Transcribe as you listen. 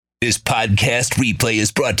This podcast replay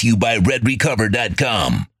is brought to you by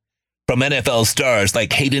RedRecover.com. From NFL stars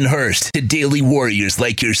like Hayden Hurst to daily warriors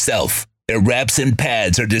like yourself, their wraps and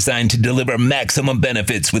pads are designed to deliver maximum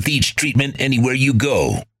benefits with each treatment anywhere you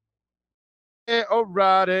go. Hey,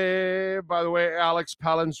 alrighty. By the way, Alex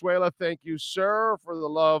Palenzuela, thank you, sir, for the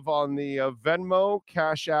love on the Venmo,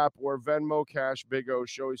 Cash App, or Venmo Cash Big O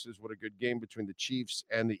show. He says, what a good game between the Chiefs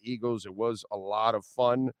and the Eagles. It was a lot of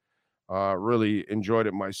fun. Really enjoyed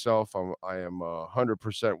it myself. I am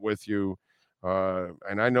 100% with you.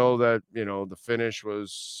 And I know that, the finish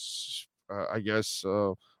was, I guess,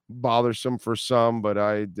 bothersome for some, but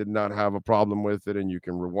I did not have a problem with it. And you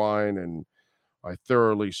can rewind, and I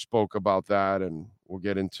thoroughly spoke about that. And we'll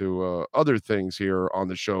get into other things here on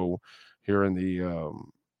the show here in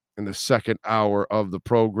the second hour of the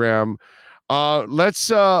program.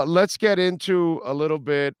 Let's get into a little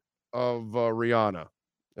bit of Rihanna.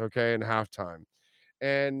 Okay, in halftime.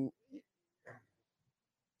 And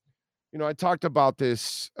I talked about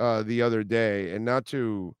this the other day, and not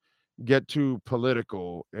to get too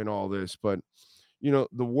political in all this, but the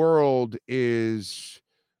world is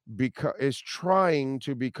trying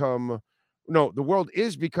to become the world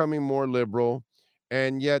is becoming more liberal,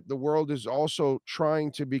 and yet the world is also trying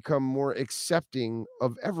to become more accepting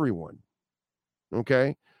of everyone.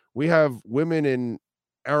 Okay? We have women in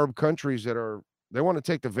Arab countries they want to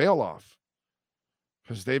take the veil off,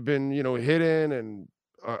 because they've been, hidden and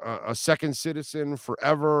a second citizen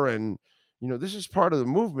forever. And, this is part of the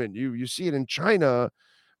movement. You see it in China,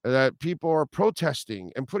 that people are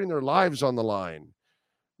protesting and putting their lives on the line.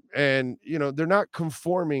 And, they're not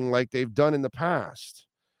conforming like they've done in the past,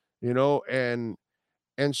 and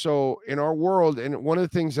so in our world, and one of the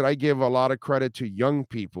things that I give a lot of credit to young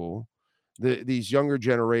people, these younger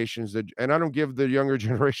generations, and I don't give the younger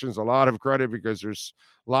generations a lot of credit, because there's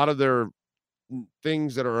a lot of their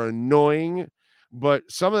things that are annoying. But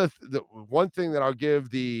some of the one thing that I'll give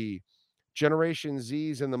the Generation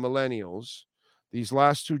Zs and the millennials, these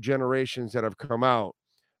last two generations that have come out,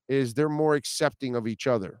 is they're more accepting of each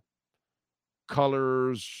other.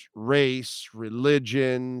 Colors, race,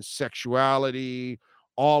 religion, sexuality,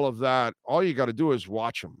 all of that. All you got to do is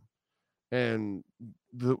watch them. And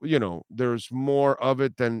there's more of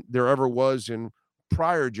it than there ever was in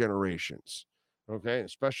prior generations. Okay,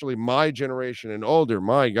 especially my generation and older.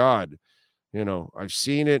 My God, I've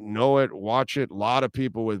seen it, know it, watch it. A lot of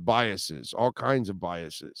people with biases, all kinds of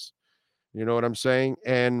biases. You know what I'm saying?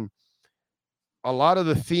 And a lot of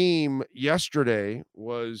the theme yesterday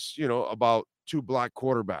was, about two black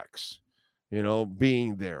quarterbacks,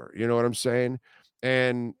 being there. You know what I'm saying?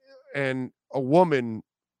 And a woman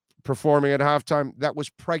performing at halftime that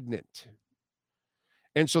was pregnant.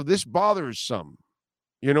 And so this bothers some.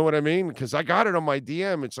 You know what I mean? Because I got it on my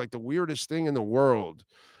DM. It's like the weirdest thing in the world.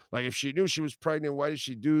 Like, if she knew she was pregnant, why did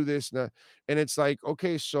she do this? And it's like,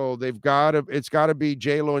 okay, so it's got to be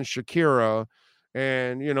J-Lo and Shakira.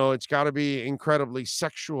 And, it's got to be incredibly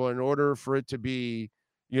sexual in order for it to be,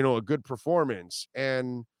 a good performance.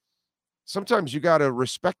 And sometimes you got to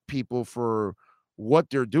respect people for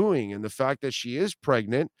what they're doing. And the fact that she is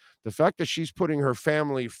pregnant, the fact that she's putting her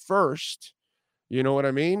family first, you know what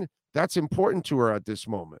I mean? That's important to her at this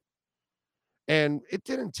moment. And it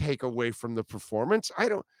didn't take away from the performance. I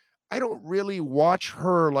don't really watch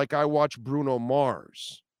her like I watch Bruno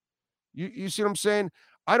Mars. You see what I'm saying?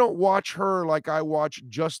 I don't watch her like I watch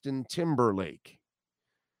Justin Timberlake.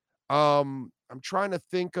 I'm trying to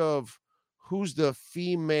think of who's the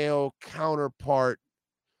female counterpart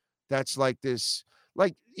that's like this.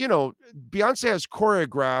 Like, Beyonce has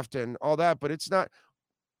choreographed and all that, but it's not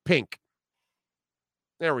Pink.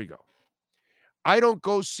 There we go. I don't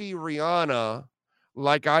go see Rihanna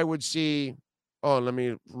like I would see. Oh, let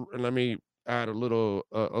me add a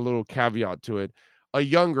little caveat to it. A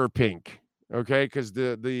younger Pink, okay? Because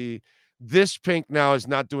this Pink now is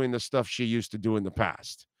not doing the stuff she used to do in the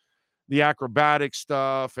past, the acrobatic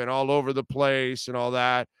stuff and all over the place and all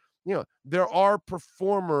that. There are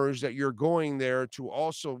performers that you're going there to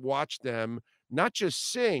also watch them, not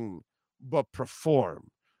just sing, but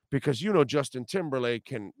perform. Because, Justin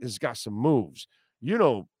Timberlake has got some moves.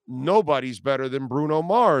 Nobody's better than Bruno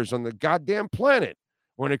Mars on the goddamn planet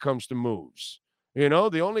when it comes to moves.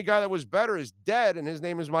 The only guy that was better is dead, and his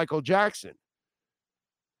name is Michael Jackson.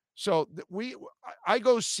 So I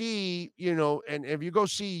go see, and if you go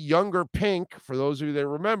see younger Pink, for those of you that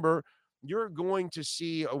remember, you're going to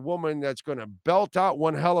see a woman that's going to belt out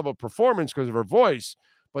one hell of a performance because of her voice.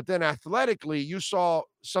 But then athletically, you saw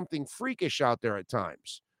something freakish out there at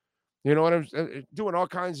times. You know what I'm doing, all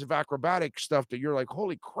kinds of acrobatic stuff that you're like,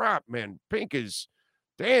 holy crap, man, Pink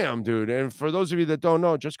Damn, dude. And for those of you that don't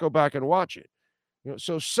know, just go back and watch it.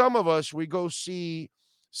 So some of us, we go see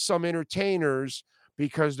some entertainers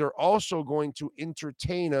because they're also going to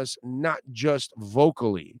entertain us, not just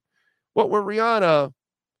vocally. But with Rihanna,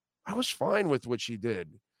 I was fine with what she did.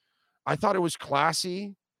 I thought it was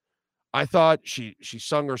classy. I thought she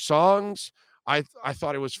sung her songs. I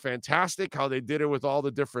thought it was fantastic how they did it with all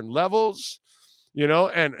the different levels,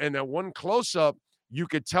 and that one close up, you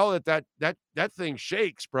could tell that thing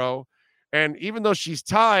shakes, bro. And even though she's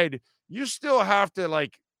tied, you still have to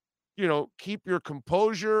keep your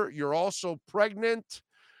composure. You're also pregnant,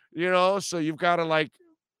 so you've got to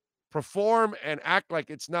perform and act like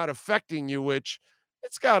it's not affecting you, which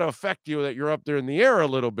it's got to affect you that you're up there in the air a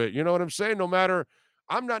little bit. You know what I'm saying? No matter,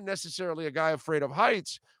 I'm not necessarily a guy afraid of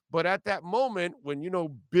heights, but at that moment when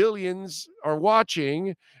billions are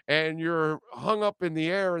watching and you're hung up in the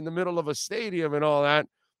air in the middle of a stadium and all that,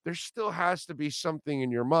 there still has to be something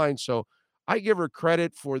in your mind. So I give her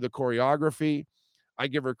credit for the choreography. I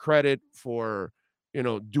give her credit for,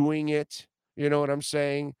 doing it. You know what I'm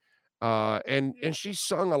saying? And she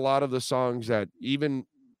sung a lot of the songs that even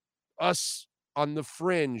us on the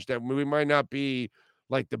fringe, that we might not be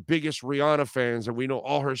like the biggest Rihanna fans and we know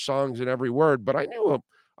all her songs and every word, but I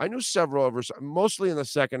knew several of her, mostly in the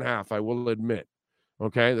second half, I will admit.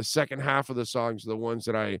 Okay, the second half of the songs are the ones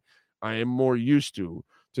that I am more used to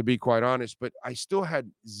be quite honest. But I still had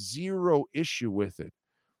zero issue with it.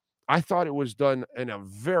 I thought it was done in a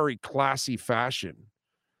very classy fashion.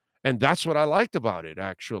 And that's what I liked about it,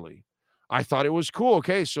 actually. I thought it was cool.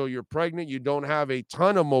 Okay, so you're pregnant, you don't have a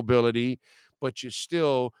ton of mobility, but you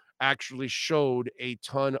still actually showed a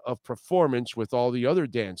ton of performance with all the other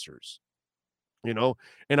dancers, you know?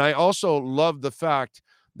 And I also love the fact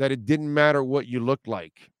that it didn't matter what you looked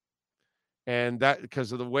like. And that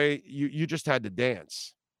because of the way you just had to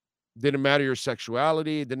dance. Didn't matter your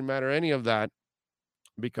sexuality, it didn't matter any of that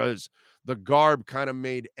because the garb kind of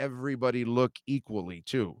made everybody look equally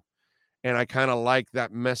too. And I kinda like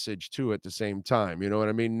that message too at the same time, you know what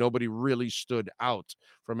I mean? Nobody really stood out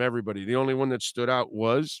from everybody. The only one that stood out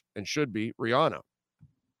was, and should be, Rihanna,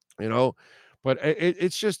 you know? But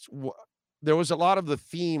it's just there was a lot of the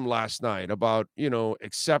theme last night about,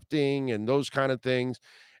 accepting and those kind of things,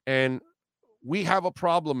 and we have a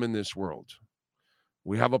problem in this world.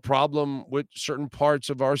 We have a problem with certain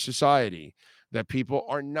parts of our society that people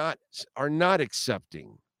are not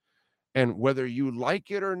accepting. And whether you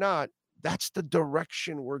like it or not, that's the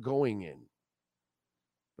direction we're going in.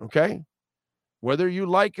 Okay? Whether you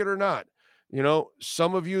like it or not.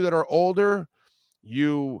 Some of you that are older,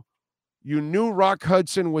 you knew Rock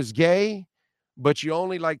Hudson was gay, but you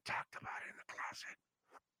only talked about it in the closet.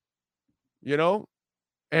 You know?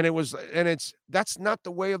 That's not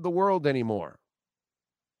the way of the world anymore.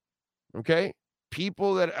 Okay?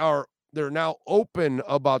 People they're now open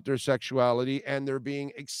about their sexuality and they're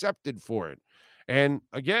being accepted for it. And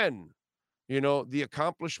again, the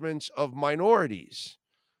accomplishments of minorities.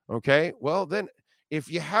 Okay. Well, then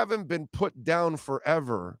if you haven't been put down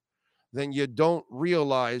forever, then you don't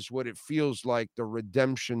realize what it feels like, the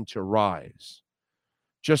redemption to rise.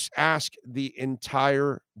 Just ask the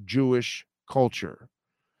entire Jewish culture.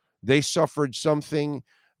 They suffered something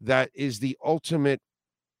that is the ultimate,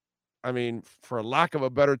 I mean, for lack of a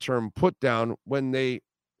better term, put down when they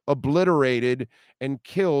obliterated and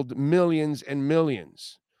killed millions and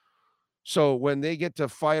millions. So when they get to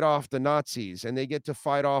fight off the Nazis and they get to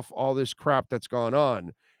fight off all this crap that's gone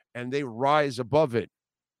on and they rise above it,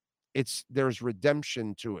 there's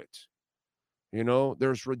redemption to it.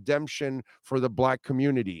 There's redemption for the black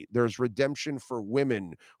community. There's redemption for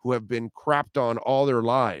women who have been crapped on all their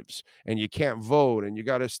lives and you can't vote and you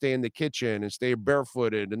got to stay in the kitchen and stay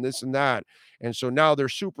barefooted and this and that. And so now they're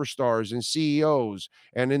superstars and CEOs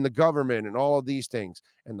and in the government and all of these things.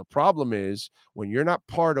 And the problem is when you're not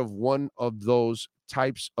part of one of those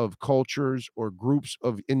types of cultures or groups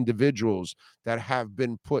of individuals that have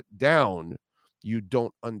been put down, you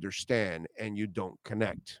don't understand and you don't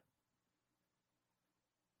connect.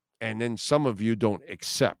 And then some of you don't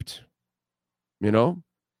accept, you know?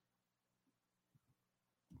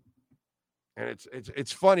 And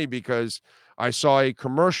it's funny because I saw a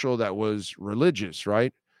commercial that was religious,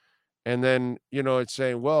 right? And then, it's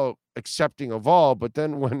saying, well, accepting of all, but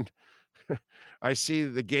then when I see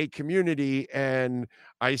the gay community and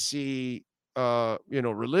I see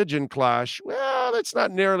religion clash, well, it's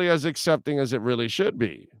not nearly as accepting as it really should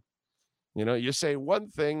be. You say one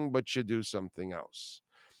thing, but you do something else.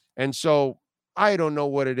 And so I don't know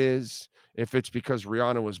what it is, if it's because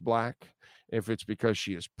Rihanna was black, if it's because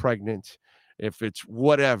she is pregnant, if it's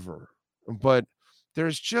whatever. But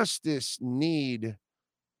there's just this need.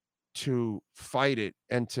 to fight it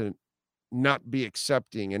and to not be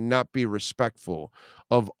accepting and not be respectful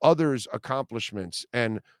of others' accomplishments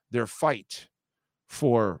and their fight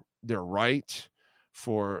for their right,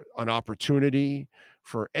 for an opportunity,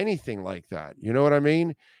 for anything like that. You know what I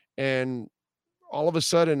mean? And all of a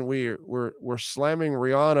sudden we're slamming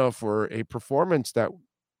Rihanna for a performance that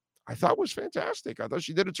I thought was fantastic. I thought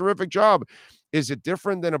she did a terrific job. Is it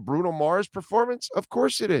different than a Bruno Mars performance? Of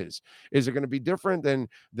course it is. Is it going to be different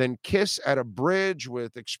than Kiss at a bridge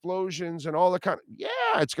with explosions and all the kind of, yeah,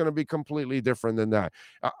 it's going to be completely different than that.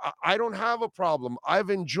 I don't have a problem. I've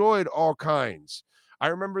enjoyed all kinds. I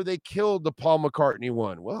remember they killed the Paul McCartney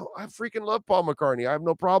one. Well, I freaking love Paul McCartney. I have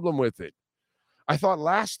no problem with it. I thought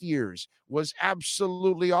last year's was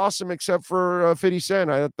absolutely awesome, except for 50 Cent.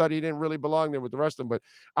 I thought he didn't really belong there with the rest of them. But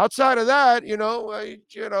outside of that,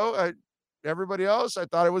 everybody else, I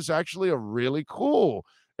thought it was actually a really cool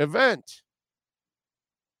event.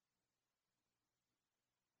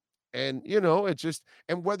 And it's just,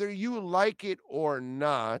 and whether you like it or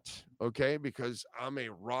not, okay, because I'm a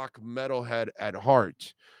rock metalhead at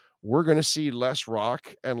heart, we're going to see less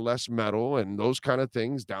rock and less metal and those kind of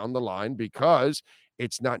things down the line because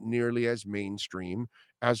it's not nearly as mainstream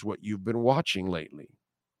as what you've been watching lately.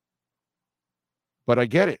 But I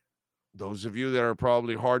get it. Those of you that are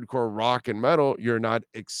probably hardcore rock and metal, you're not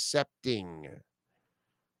accepting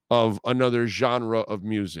of another genre of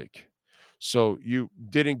music. So you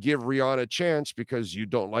didn't give Rihanna a chance because you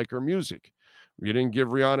don't like her music. You didn't give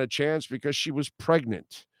Rihanna a chance because she was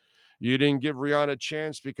pregnant. You didn't give Rihanna a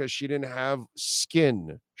chance because she didn't have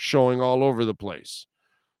skin showing all over the place.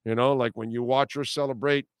 Like when you watch her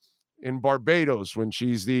celebrate in Barbados when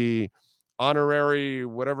she's the honorary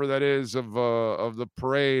whatever that is of the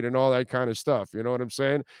parade and all that kind of stuff. You know what I'm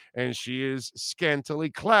saying? And she is scantily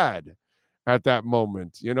clad at that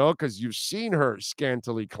moment, because you've seen her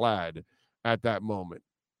scantily clad at that moment.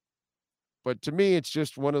 But to me, it's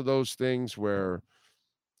just one of those things where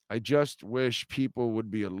I just wish people would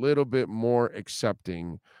be a little bit more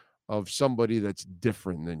accepting of somebody that's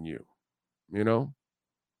different than you, you know?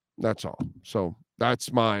 That's all. So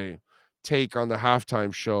that's my take on the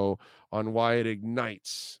halftime show on why it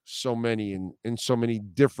ignites so many in so many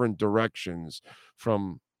different directions,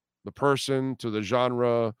 from the person to the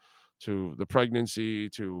genre to the pregnancy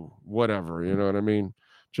to whatever, you know what I mean?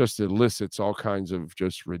 Just elicits all kinds of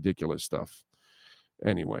just ridiculous stuff.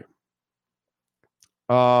 Anyway,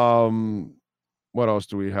 um what else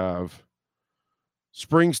do we have?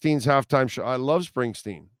 Springsteen's halftime show. I love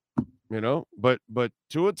Springsteen. But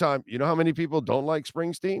to a time, you know how many people don't like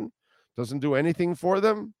Springsteen? Doesn't do anything for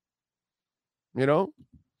them.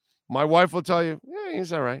 My wife will tell you, yeah,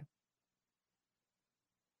 he's all right.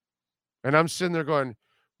 And I'm sitting there going,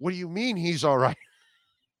 what do you mean he's all right?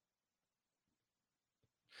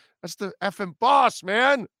 That's the effing boss,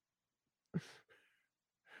 man.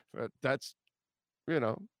 But that's, you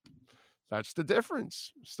know, that's the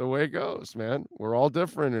difference. It's the way it goes, man. We're all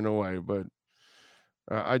different in a way, but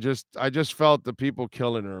I just felt the people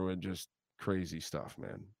killing her with just crazy stuff,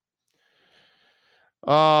 man.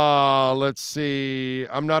 Let's see.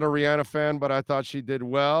 I'm not a Rihanna fan, but I thought she did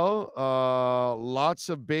well. Lots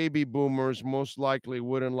of baby boomers most likely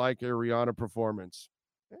wouldn't like a Rihanna performance.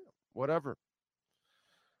 Yeah, whatever.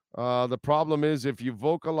 The problem is if you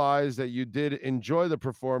vocalize that you did enjoy the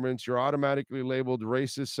performance, you're automatically labeled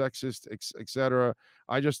racist, sexist, etc.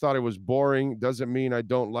 I just thought it was boring. Doesn't mean I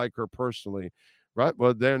don't like her personally, right?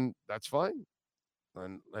 Well, then that's fine.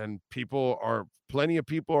 And plenty of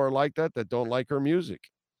people are like that don't like her music.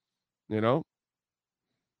 You know,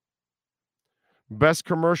 best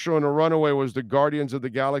commercial in a runaway was the Guardians of the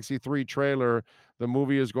Galaxy 3 trailer. The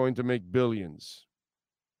movie is going to make billions.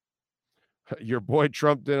 Your boy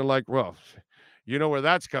Trump didn't like, well, you know where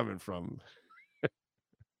that's coming from.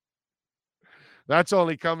 That's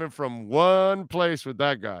only coming from one place with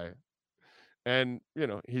that guy. And,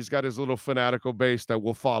 he's got his little fanatical base that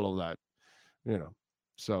will follow that, you know.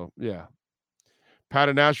 So, yeah. Pat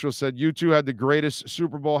in Nashville said, you two had the greatest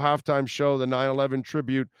Super Bowl halftime show. The 9/11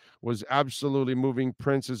 tribute was absolutely moving.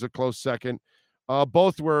 Prince is a close second.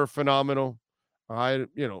 Both were phenomenal.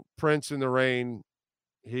 Prince in the Rain,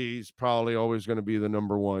 he's probably always going to be the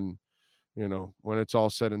number one, when it's all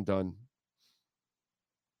said and done.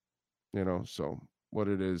 So what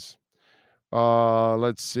it is.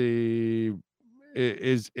 Let's see.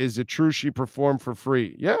 Is it true she performed for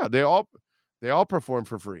free? Yeah, they all perform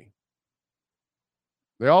for free.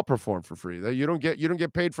 They all perform for free. You don't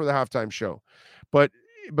get paid for the halftime show, but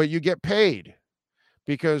you get paid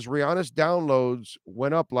because Rihanna's downloads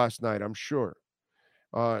went up last night. I'm sure.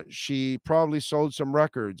 She probably sold some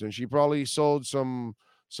records and she probably sold some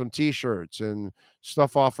some t-shirts and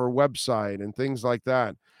stuff off her website and things like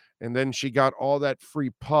that. And then she got all that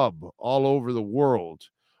free pub all over the world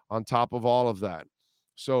on top of all of that.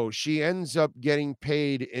 So she ends up getting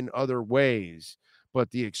paid in other ways,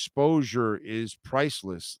 but the exposure is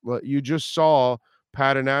priceless. You just saw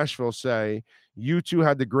Pat in Nashville say, U2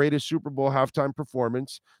 had the greatest Super Bowl halftime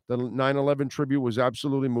performance. The 9/11 tribute was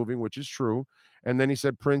absolutely moving, which is true. And then he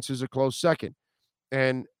said Prince is a close second.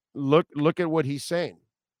 And look at what he's saying.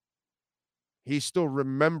 He's still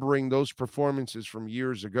remembering those performances from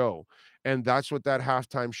years ago. And that's what that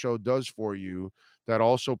halftime show does for you, that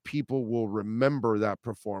also people will remember that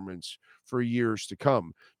performance for years to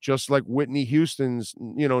come. Just like Whitney Houston's,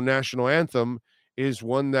 national anthem is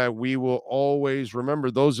one that we will always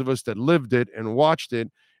remember. Those of us that lived it and watched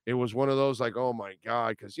it, it was one of those like, oh my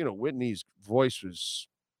God, because, Whitney's voice was,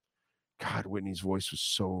 God, Whitney's voice was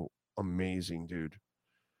so amazing, dude.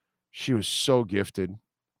 She was so gifted.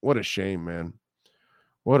 What a shame, man.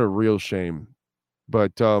 What a real shame.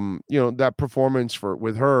 But that performance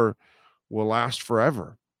with her will last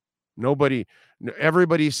forever.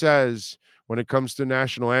 Everybody says when it comes to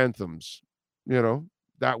national anthems,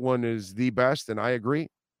 that one is the best, and I agree.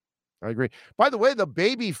 I agree. By the way, the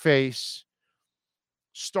Babyface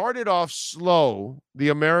started off slow. The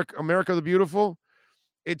America the Beautiful.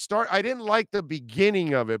 I didn't like the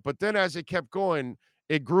beginning of it, but then as it kept going,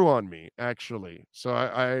 it grew on me, actually. So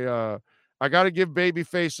I got to give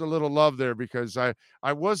Babyface a little love there, because I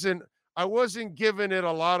wasn't giving it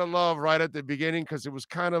a lot of love right at the beginning, because it was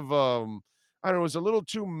kind of I don't know, it was a little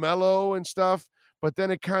too mellow and stuff, but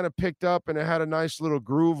then it kind of picked up and it had a nice little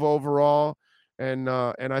groove overall, and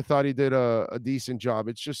I thought he did a decent job.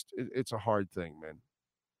 It's just it's a hard thing, man.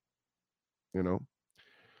 You know.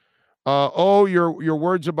 Your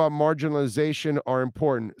words about marginalization are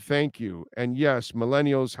important. Thank you. And yes,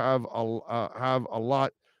 millennials have a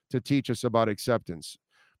lot to teach us about acceptance.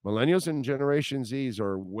 Millennials and Generation Zs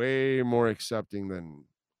are way more accepting than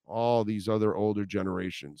all these other older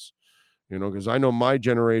generations. Because I know my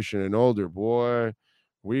generation and older, boy,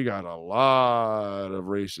 we got a lot of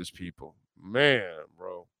racist people, man,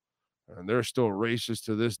 bro, and they're still racist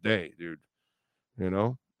to this day, dude.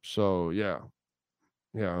 So yeah,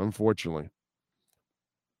 unfortunately.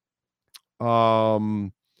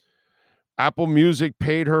 Um, Apple Music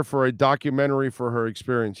paid her for a documentary for her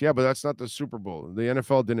experience. Yeah, but that's not the Super Bowl. The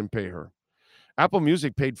NFL didn't pay her. Apple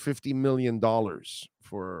Music paid $50 million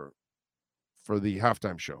for the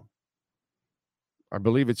halftime show. I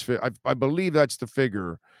believe I believe that's the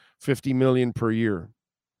figure, 50 million per year.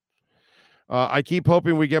 I keep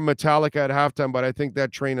hoping we get Metallica at halftime, but I think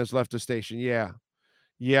that train has left the station.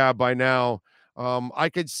 Yeah, by now. I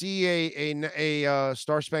could see a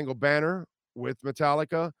Star Spangled Banner with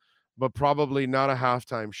Metallica, but probably not a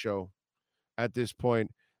halftime show at this point.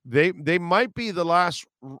 They might be the last.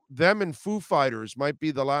 Them and Foo Fighters might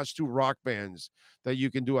be the last two rock bands that you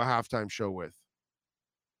can do a halftime show with.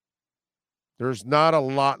 There's not a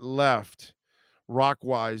lot left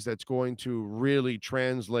rock-wise that's going to really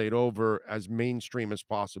translate over as mainstream as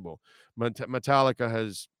possible. Metallica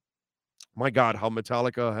has, my God, how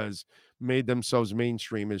Metallica has made themselves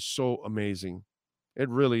mainstream is so amazing. It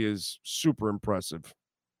really is super impressive.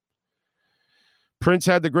 Prince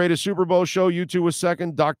had the greatest Super Bowl show. U2 was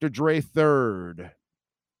second. Dr. Dre third.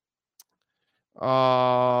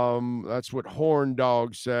 That's what Horn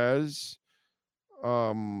Dog says.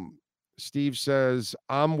 Steve says,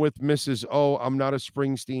 I'm with Mrs. O. I'm not a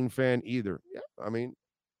Springsteen fan either. Yeah, I mean,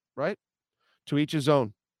 right? To each his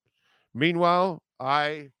own. Meanwhile,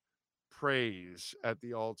 I praise at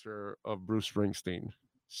the altar of Bruce Springsteen.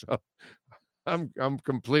 So I'm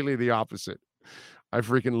completely the opposite. I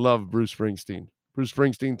freaking love Bruce Springsteen. Bruce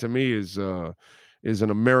Springsteen to me is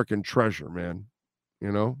an American treasure, man.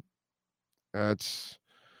 That's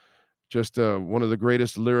just one of the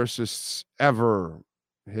greatest lyricists ever.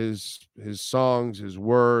 His songs, his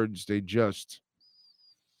words, they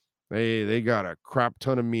got a crap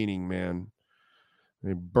ton of meaning, man.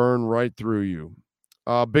 They burn right through you.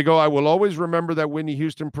 Big O, I will always remember that Whitney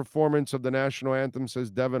Houston performance of the national anthem,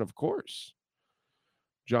 says Devin, of course.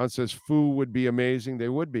 John says Foo would be amazing. They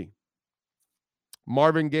would be.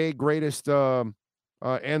 Marvin Gaye, greatest anthem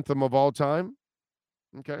of all time.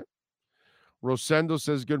 Okay. Rosendo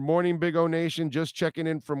says, good morning, Big O Nation. Just checking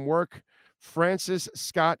in from work. Francis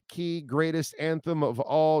Scott Key, greatest anthem of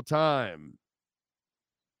all time.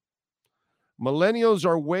 Millennials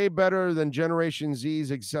are way better than Generation Z's.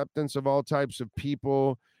 Acceptance of all types of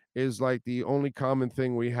people is like the only common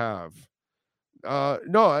thing we have.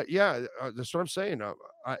 No, yeah, that's what I'm saying.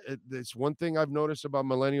 It's one thing I've noticed about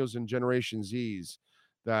millennials and Generation Z's,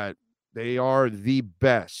 that They are the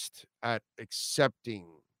best at accepting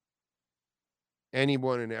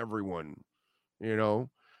anyone and everyone. You know,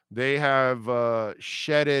 they have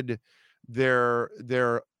shedded their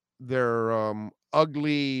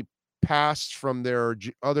ugly past from their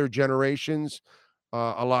other generations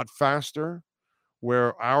a lot faster,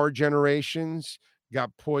 where our generations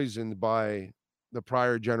got poisoned by the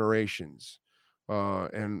prior generations,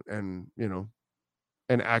 and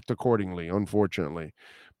and act accordingly, unfortunately.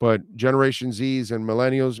 But Generation Z's and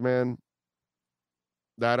millennials, man,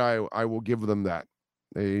 that I will give them that.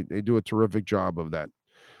 They do a terrific job of that.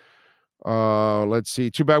 Let's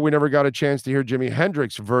see. Too bad we never got a chance to hear Jimi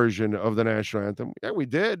Hendrix version of the national anthem. Yeah, we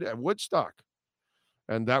did at Woodstock,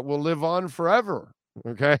 and that will live on forever.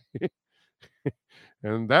 Okay.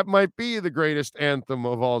 And that might be the greatest anthem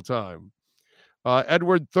of all time.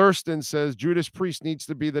 Edward Thurston says Judas Priest needs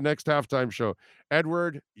to be the next halftime show.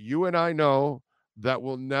 Edward, you and I know that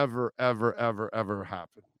will never, ever, ever, ever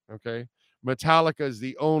happen. Okay. Metallica is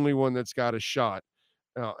the only one that's got a shot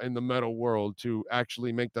in the metal world to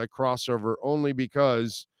actually make that crossover, only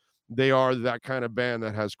because they are that kind of band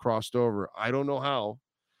that has crossed over. I don't know how,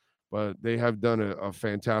 but they have done a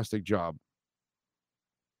fantastic job.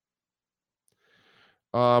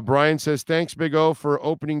 Brian says, thanks, Big O, for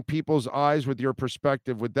opening people's eyes with your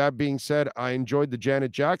perspective. With that being said, I enjoyed the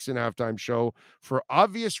Janet Jackson halftime show for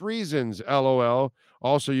obvious reasons, LOL.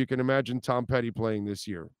 Also, you can imagine Tom Petty playing this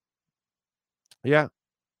year. Yeah.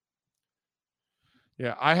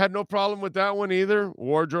 Yeah, I had no problem with that one either.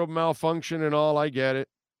 Wardrobe malfunction and all, I get it.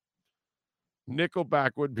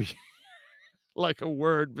 Nickelback would be like a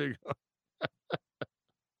word, Big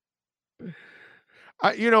O.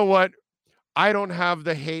 You know what? I don't have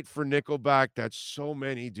the hate for Nickelback that so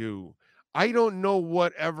many do. I don't know why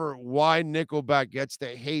Nickelback gets the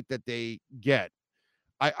hate that they get.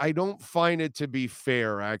 I don't find it to be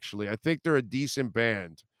fair, actually. I think they're a decent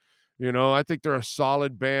band. I think they're a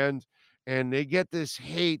solid band, and they get this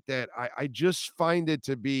hate that I just find it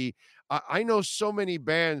to be. I know so many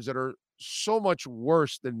bands that are so much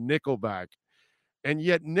worse than Nickelback, and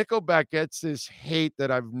yet Nickelback gets this hate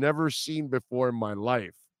that I've never seen before in my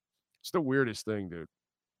life. It's the weirdest thing, dude.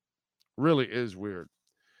 Really is weird.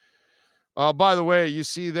 By the way, you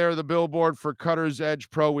see there the billboard for Cutter's Edge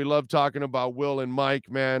Pro. We love talking about Will and Mike,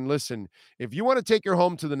 man. Listen, if you want to take your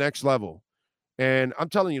home to the next level, and I'm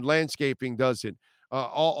telling you, landscaping does it.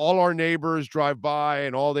 All our neighbors drive by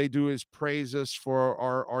and all they do is praise us for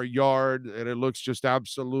our yard, and it looks just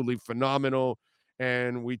absolutely phenomenal.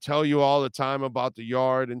 And we tell you all the time about the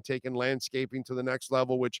yard and taking landscaping to the next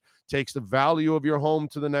level, which takes the value of your home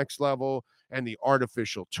to the next level. And the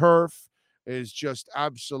artificial turf is just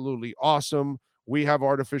absolutely awesome. We have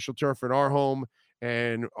artificial turf in our home,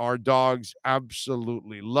 and our dogs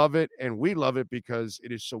absolutely love it. And we love it because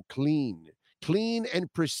it is so clean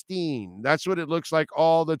and pristine. That's what it looks like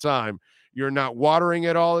all the time. You're not watering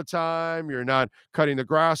it all the time. You're not cutting the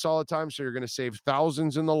grass all the time. So you're going to save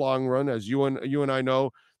thousands in the long run, as you and I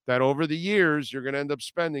know that over the years you're going to end up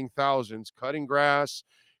spending thousands cutting grass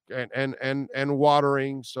and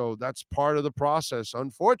watering. So that's part of the process.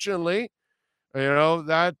 Unfortunately,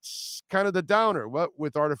 that's kind of the downer. What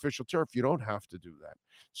with artificial turf, you don't have to do that.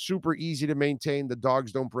 Super easy to maintain. The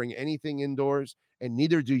dogs don't bring anything indoors, and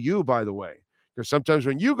neither do you, by the way. Because sometimes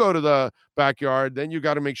when you go to the backyard, then you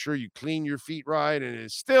got to make sure you clean your feet right, and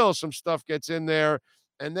it's still some stuff gets in there.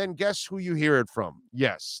 And then guess who you hear it from?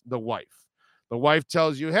 Yes, the wife. The wife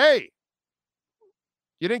tells you, hey,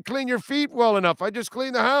 you didn't clean your feet well enough. I just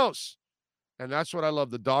cleaned the house. And that's what I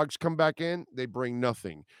love. The dogs come back in, they bring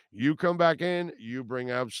nothing. You come back in, you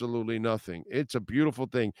bring absolutely nothing. It's a beautiful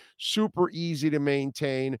thing. Super easy to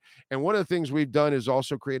maintain. And one of the things we've done is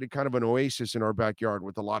also created kind of an oasis in our backyard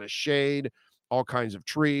with a lot of shade, all kinds of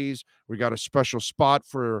trees. We got a special spot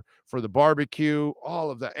for the barbecue,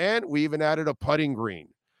 all of that. And we even added a putting green.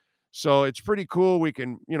 So it's pretty cool. We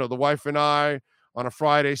can, the wife and I on a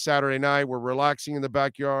Friday, Saturday night, we're relaxing in the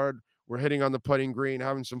backyard. We're hitting on the putting green,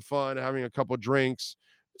 having some fun, having a couple drinks.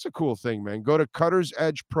 It's a cool thing, man. Go to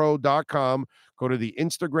cuttersedgepro.com. Go to the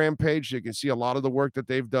Instagram page. So you can see a lot of the work that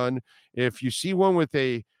they've done. If you see one with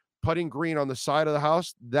a putting green on the side of the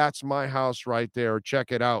house, that's my house right there.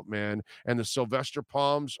 Check it out, man. And the Sylvester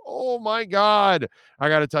palms, oh my God. I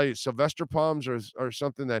got to tell you, Sylvester palms are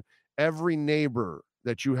something that every neighbor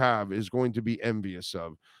that you have is going to be envious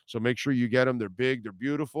of. So make sure you get them. They're big, they're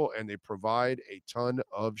beautiful, and they provide a ton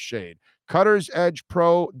of shade.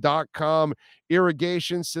 CuttersEdgePro.com.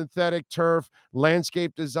 Irrigation, synthetic turf,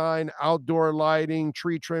 landscape design, outdoor lighting,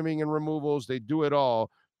 tree trimming and removals. They do it all.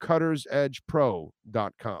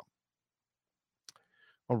 CuttersEdgePro.com.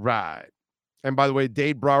 All right. And by the way,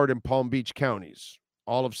 Dade, Broward, and Palm Beach counties,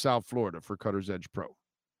 all of South Florida for Cutter's Edge Pro.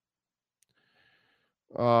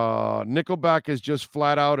 Nickelback is just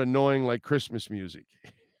flat out annoying like Christmas music.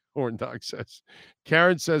 Horn Dog says.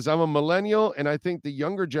 Karen says, I'm a millennial, and I think the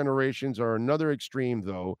younger generations are another extreme,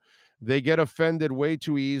 though. They get offended way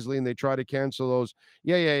too easily, and they try to cancel those.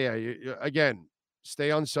 Yeah. Again,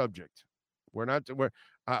 stay on subject.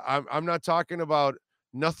 I'm not talking about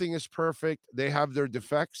nothing is perfect. They have their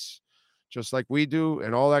defects, just like we do,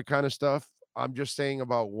 and all that kind of stuff. I'm just saying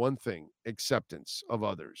about one thing, acceptance of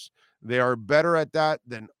others. They are better at that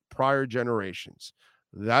than prior generations.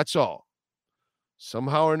 That's all.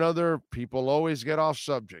 Somehow or another, people always get off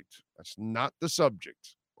subject. That's not the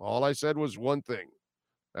subject. All I said was one thing.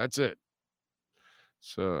 That's it.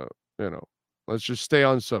 So, let's just stay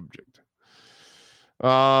on subject.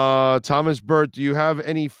 Thomas Burt, do you have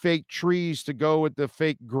any fake trees to go with the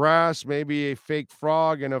fake grass? Maybe a fake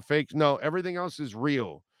frog and a fake... No, everything else is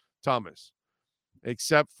real, Thomas,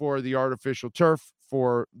 except for the artificial turf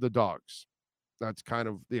for the dogs. That's kind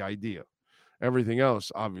of the idea. Everything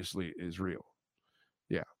else, obviously, is real.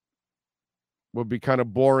 Yeah. Would be kind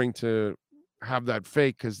of boring to have that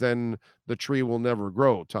fake because then the tree will never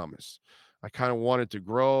grow, Thomas. I kind of want it to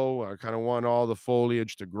grow. I kind of want all the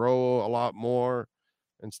foliage to grow a lot more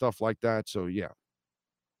and stuff like that. So, yeah.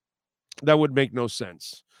 That would make no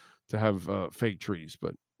sense to have fake trees,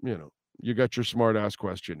 but, you got your smart ass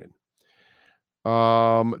question in.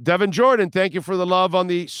 Devin Jordan, thank you for the love on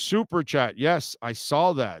the super chat. Yes, I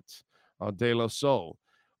saw that on De La Soul.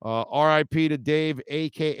 R.I.P. to Dave,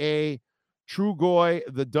 a.k.a. Trugoy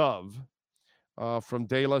the Dove, from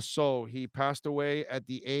De La Soul. He passed away at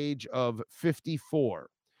the age of 54.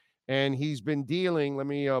 And he's been dealing, let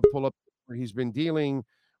me pull up, he's been dealing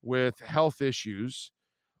with health issues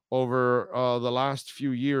over the last few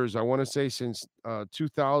years. I want to say since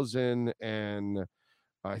 2000 and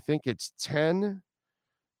I think it's 10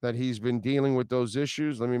 that he's been dealing with those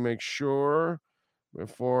issues. Let me make sure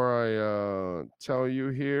before I tell you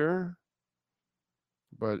here.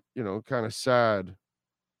 But, kind of sad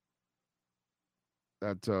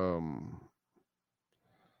that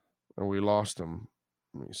we lost him.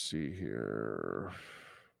 Let me see here.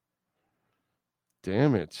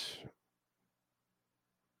 Damn it.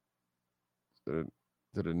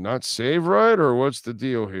 Did it not save right, or what's the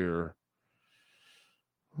deal here?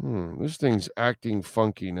 This thing's acting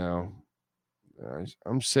funky now.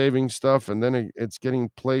 I'm saving stuff, and then it's getting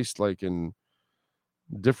placed like in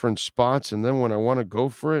different spots, and then when I want to go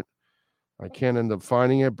for it, I can't end up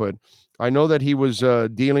finding it. But I know that he was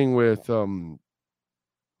dealing with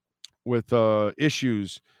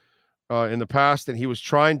issues in the past, and he was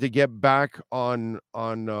trying to get back on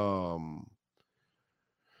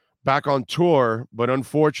tour, but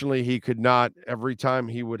unfortunately he could not. Every time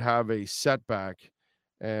he would have a setback,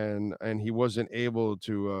 and he wasn't able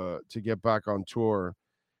to get back on tour,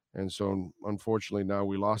 and so unfortunately now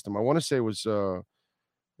we lost him. I want to say it was let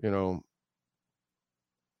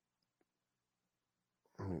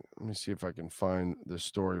me see if I can find the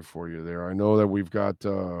story for you there. I know that we've got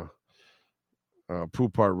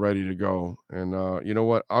Poupart ready to go, and you know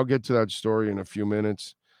what? I'll get to that story in a few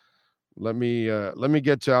minutes. Let me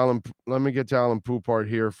get to Alan Poupart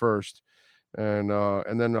here first, and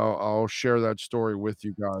then I'll share that story with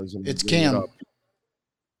you guys. And it's Cam.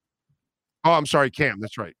 Oh, I'm sorry, Cam.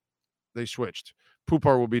 That's right. They switched.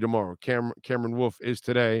 Poupart will be tomorrow. Cameron Wolf is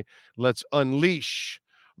today. Let's unleash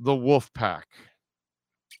the Wolf Pack.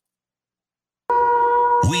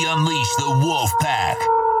 We unleash the Wolf Pack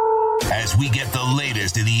as we get the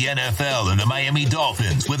latest in the NFL and the Miami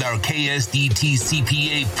Dolphins with our KSDT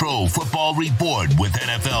CPA Pro Football Report with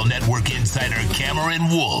NFL Network insider Cameron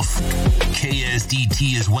Wolf.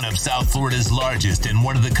 KSDT is one of South Florida's largest and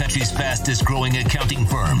one of the country's fastest growing accounting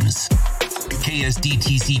firms.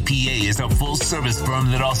 KSDT CPA is a full-service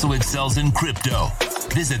firm that also excels in crypto.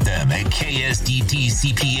 Visit them at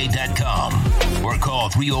ksdtcpa.com or call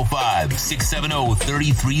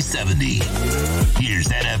 305-670-3370. Here's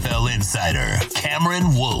NFL insider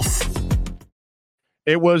Cameron Wolf.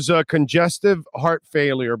 It was a congestive heart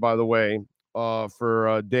failure, by the way,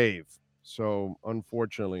 for Dave. So,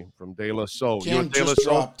 unfortunately, from De La Soul. Cam just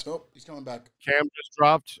dropped. Oh, he's coming back. Cam just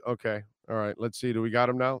dropped? Okay. All right. Let's see. Do we got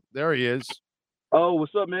him now? There he is. Oh,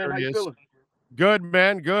 what's up, man? How you feeling? Good,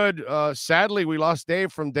 man. Good. Sadly, we lost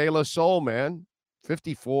Dave from De La Soul, man.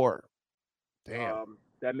 54. Damn.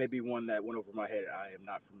 That may be one that went over my head. I am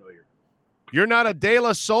not familiar. You're not a De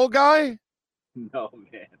La Soul guy? No,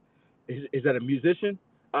 man. Is that a musician?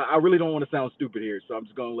 I really don't want to sound stupid here, so I'm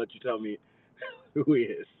just going to let you tell me who he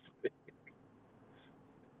is.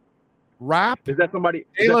 Rap? Is that somebody?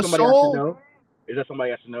 De La Soul? Is that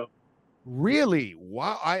somebody I should know? Really?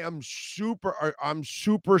 Wow. I'm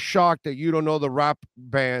super shocked that you don't know the rap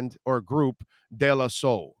band or group De La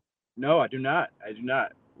Soul. No, I do not. I do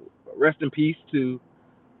not. Rest in peace to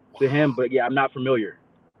him, but yeah, I'm not familiar.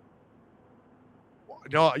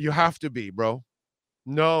 No, you have to be, bro.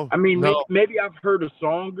 No, I mean, no, maybe I've heard a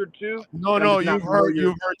song or two. no, but I'm no. just not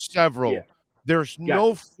You've heard several. Yeah, There's gotcha.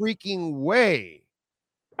 no freaking way.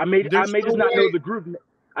 I may There's just no not know way. the group.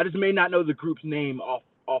 I just may not know the group's name off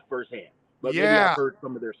firsthand, but maybe Yeah, I've heard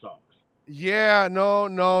some of their songs. yeah,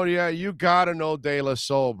 no, yeah. You gotta know De La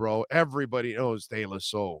Soul, bro. Everybody knows De La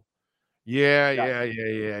Soul. Yeah, Gotcha.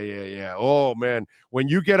 yeah. Oh man, when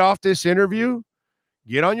you get off this interview,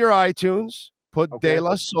 get on your iTunes, put Okay. De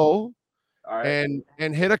La Soul, All right.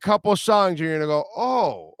 and hit a couple songs. You're gonna go,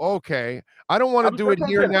 oh, okay. I don't want to do it That's what I'm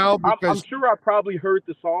here saying. now I'm because sure I probably heard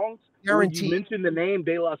the songs. But when you guaranteed. mentioned the name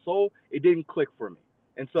De La Soul, it didn't click for me.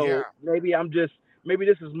 And so Yeah. maybe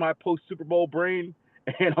this is my post Super Bowl brain,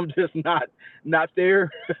 and I'm just not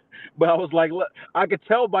there. But I was like, look, I could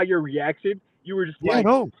tell by your reaction, you were just Yeah,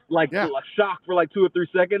 no. like Yeah. shocked for like 2 or 3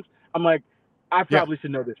 seconds. I'm like, I probably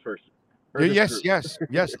should know this person. or this group. Yes.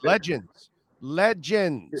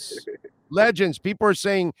 Legends. People are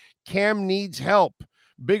saying Cam needs help.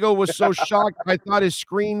 Big O was so shocked. I thought his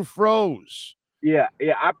screen froze. Yeah.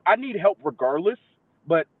 I need help regardless,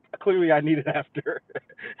 but clearly I need it after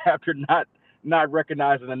not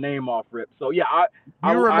recognizing the name off rip. So yeah, I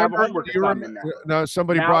have a remember? homework assignment now. No,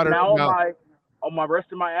 somebody Now, brought it now up. on my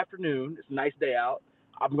rest of my afternoon, it's a nice day out.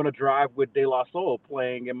 I'm gonna drive with De La Soul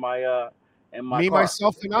playing in my Me, car.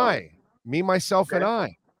 myself, and I. Me, myself, and Okay.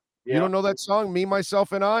 I. Yeah. You don't know that song, Me,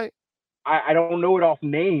 Myself, and I? I don't know it off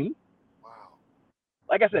name. Wow.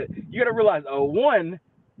 Like I said, you got to realize, one,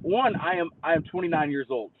 I am 29 years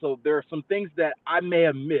old, so there are some things that I may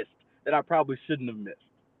have missed that I probably shouldn't have missed.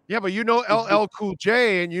 Yeah, but you know LL Cool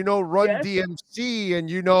J, and you know Run Yes. DMC, and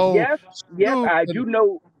you know Yes, Snoop, I and do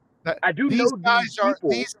know. I do these know guys people.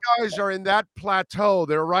 these guys are in that plateau.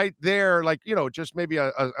 They're right there, like, you know, just maybe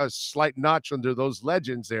a slight notch under those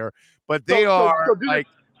legends there, but they are like,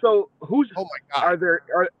 So who's? oh my god.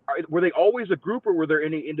 Were they always a group, or were there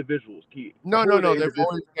any individuals? No. Who are the They've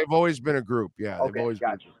individuals? always been a group. Yeah, they've Okay, always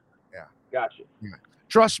gotcha. Yeah. Gotcha. been.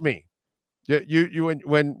 Trust me. You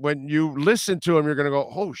when you listen to them, you're gonna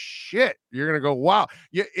go, oh shit. You're gonna go, wow.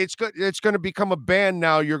 Yeah, it's good. It's gonna become a band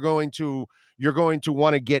now. You're going to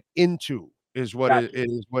want to get into is what Gotcha. it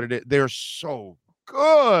is. What it is. They're so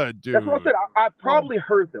good, dude. That's what I said. I've probably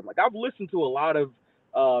heard them. Like, I've listened to a lot of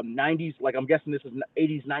 90s. Like, I'm guessing this is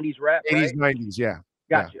 80s, 90s rap. 80s, right? 90s, yeah.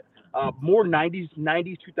 Gotcha. More 90s,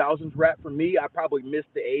 2000s rap for me. I probably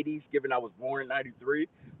missed the 80s, given I was born in 93.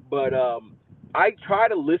 But I try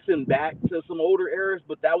to listen back to some older eras,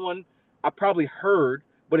 but that one I probably heard,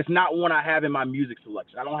 but it's not one I have in my music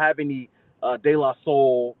selection. I don't have any De La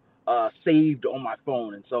Soul saved on my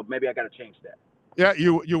phone, and so maybe I got to change that. Yeah,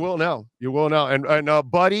 you will now. You will now.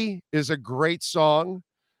 And Buddy is a great song.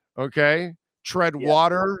 Okay. Tread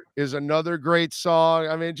Water is another great song.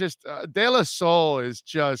 I mean, just De La Soul is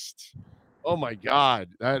just, oh my God.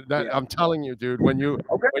 I'm telling you, dude, when you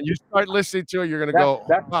start listening to it, you're gonna go,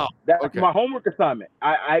 wow. That's my homework assignment.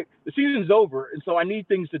 The season's over, and so I need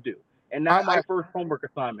things to do. And now my first homework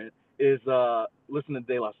assignment is listen to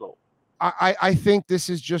De La Soul. I think this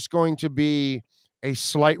is just going to be a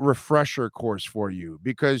slight refresher course for you,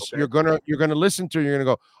 because you're gonna listen to it, you're gonna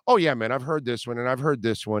go, oh yeah, man, I've heard this one and I've heard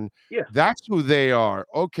this one. Yeah, that's who they are.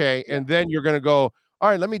 Okay, and then you're gonna go, all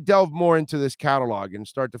right, let me delve more into this catalog and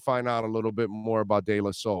start to find out a little bit more about De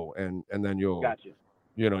La Soul, and then you'll,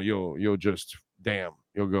 you know, you'll just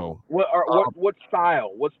you'll go. What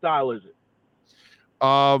style? What style is it?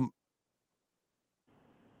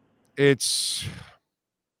 It's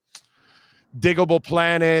Diggable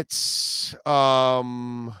Planets.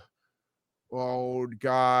 Oh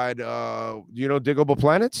God. Do you know Diggable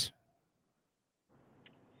Planets?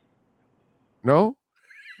 No?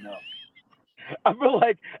 No. I feel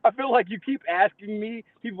like you keep asking me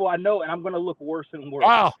people I know, and I'm gonna look worse and worse.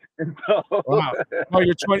 Wow. And so, wow. Oh,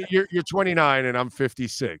 you're 20. You're 29, and I'm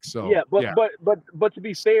 56. So yeah, but to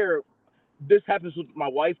be fair, this happens with my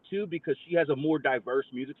wife too, because she has a more diverse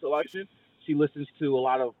music selection. She listens to a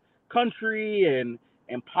lot of country and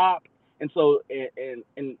pop, and so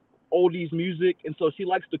and oldies music, and so she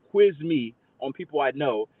likes to quiz me on people I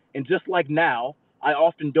know. And just like now, I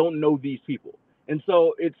often don't know these people, and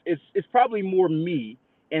so it's probably more me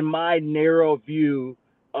and my narrow view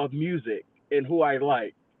of music and who I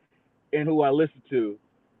like and who I listen to,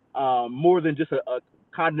 more than just a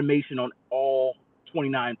condemnation on all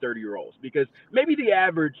 29, 30-year-olds, because maybe the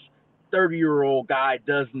average 30-year-old guy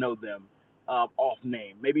does know them, off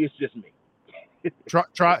name. Maybe it's just me.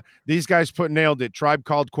 Try these guys nailed it. Tribe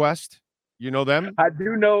Called Quest. You know them? I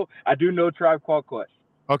do know Tribe Called Quest.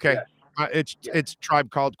 Okay. Yes. It's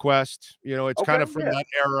Tribe Called Quest. You know, it's kind of from that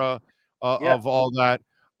era of all that.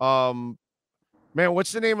 Man,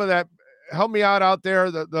 what's the name of that? Help me out there.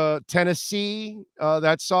 The Tennessee,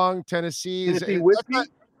 that song Tennessee is Whiskey?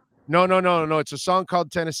 No. It's a song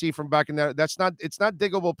called Tennessee from back in there. It's not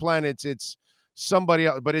Diggable Planets. It's somebody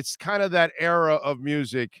else, but it's kind of that era of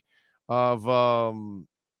music of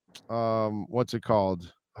what's it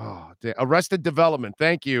called? Oh, Arrested Development.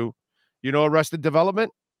 Thank you. You know Arrested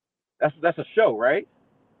Development? That's a show, right?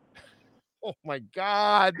 Oh my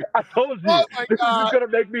God! I told you. Oh my this God! is gonna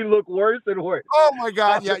make me look worse and worse. Oh my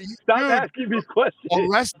God! Stop asking me questions.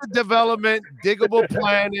 Arrested Development, Diggable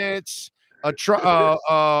Planets, what's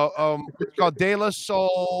called De La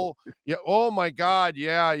Soul. Yeah. Oh my God.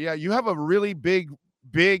 Yeah. You have a really big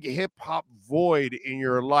hip hop void in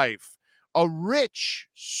your life. A rich,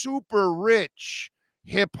 super rich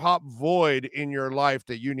hip hop void in your life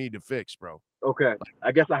that you need to fix, bro. Okay,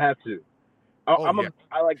 I guess I have to. I don't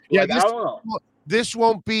know. This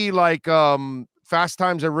won't be like Fast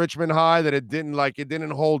Times at Richmond High that it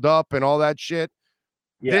didn't hold up and all that shit.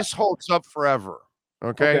 Yeah. This holds up forever.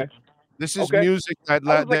 Okay. This is music that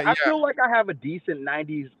I feel like I have a decent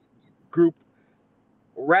 90s group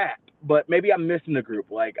rap, but maybe I'm missing a group.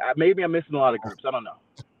 Maybe I'm missing a lot of groups. I don't know.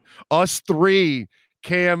 Us Three,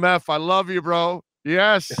 KMF. I love you, bro.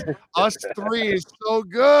 Yes. Us Three is so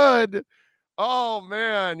good. Oh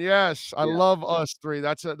man, yes. I love Us Three.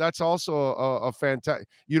 That's also a fantastic.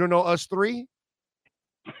 You don't know Us Three?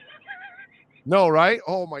 No, right?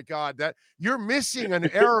 Oh my God, that you're missing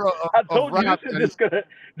an era of I told you rap.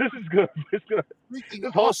 This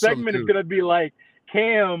whole segment is gonna be like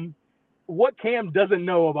Cam, what Cam doesn't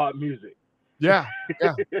know about music. Yeah.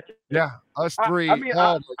 Us Three. I'm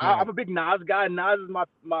a big Nas guy. Nas is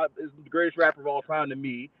is the greatest rapper of all time to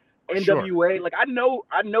me. NWA, sure. I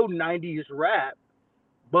know 90s rap,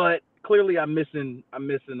 but clearly I'm missing some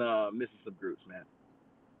groups, man.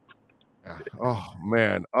 Oh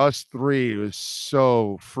man, Us Three was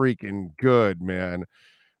so freaking good, man.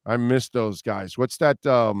 I miss those guys. What's that?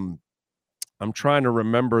 I'm trying to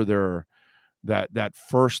remember that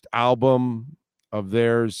first album of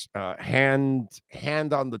theirs, Hand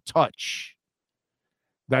on the Touch.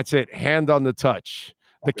 That's it, Hand on the Touch.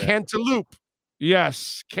 The Cantaloupe.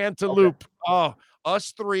 Yes, Cantaloupe. Oh,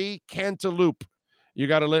 Us Three, Cantaloupe. You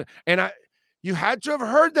got to live. And you had to have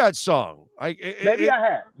heard that song. Maybe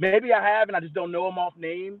I have, and I just don't know them off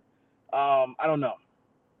name. I don't know.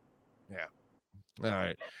 Yeah. All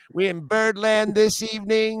right. We in Birdland this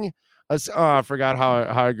evening. I forgot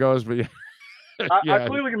how it goes, but I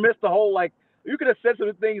clearly missed the whole you could have said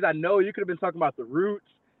some things I know. You could have been talking about the Roots.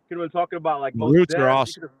 You could have been talking about the Roots are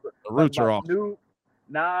awesome. The Roots are awesome. Snoop,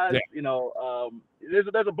 Nas,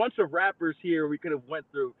 there's a bunch of rappers here we could have went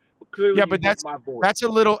through. But clearly, but that's a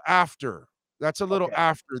little after. That's a little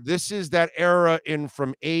after. This is that era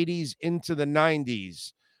from 80s into the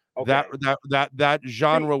 90s. Okay. That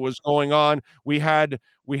genre was going on. We had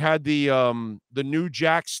the New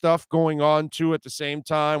Jack stuff going on too at the same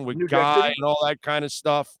time with Guy and all that kind of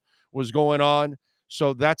stuff was going on.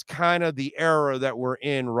 So that's kind of the era that we're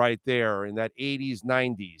in right there in that 80s,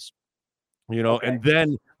 90s. And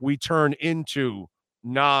then we turn into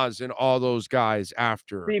Nas and all those guys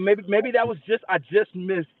after. See, maybe that was I just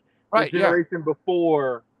missed the generation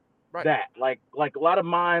before that. Like a lot of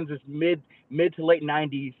mine is mid to late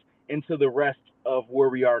 90s into the rest of where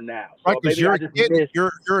we are now. So because you're a kid,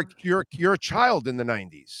 you're a child in the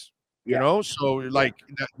 90s. You know, so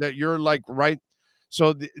that you're right.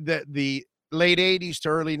 So the late 80s to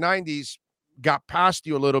early 90s got past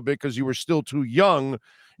you a little bit because you were still too young.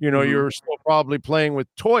 You were still probably playing with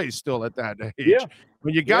toys still at that age. Yeah.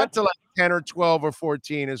 When you got to 10 or 12 or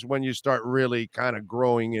 14 is when you start really kind of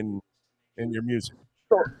growing in your music.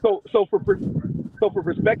 So for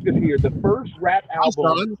perspective here, the first rap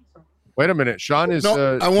album. Wait a minute, Sean is.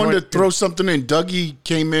 No, I wanted to throw something in. Dougie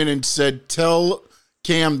came in and said, "Tell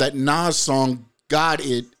Cam that Nas song "Got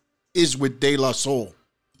It" is with De La Soul."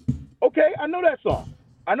 Okay, I know that song.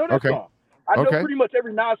 I know pretty much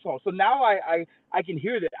every Nas song. So now I can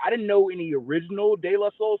hear that. I didn't know any original De La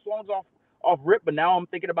Soul songs off rip, but now I'm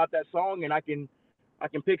thinking about that song and I can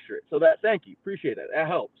picture it. So thank you, appreciate that. That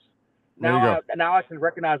helps. Now I can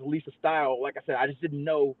recognize Alisa Style. Like I said, I just didn't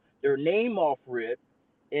know their name off rip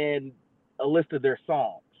and a list of their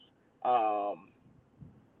songs.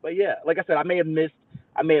 But yeah, like I said, I may have missed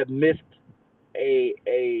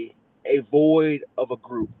a void of a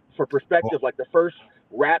group. For perspective, like the first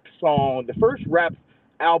rap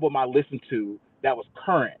album I listened to that was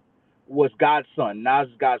current was Godson,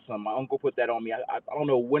 Nas's Godson. My uncle put that on me. I don't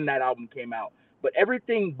know when that album came out, but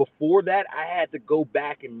everything before that I had to go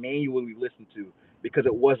back and manually listen to because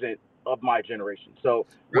it wasn't of my generation. So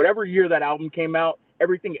whatever year that album came out,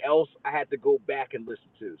 everything else I had to go back and listen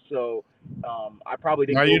to. So I probably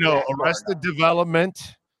didn't. Now, go you know, that far Arrested enough.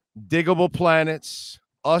 Development, Diggable Planets,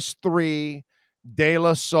 Us Three, De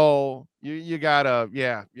La Soul. You gotta,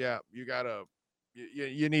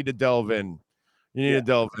 you need to delve in. You need to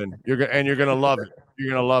delve in. You're gonna love it. You're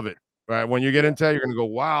gonna love it. Right. When you get into it, you're gonna go,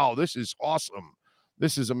 wow, this is awesome.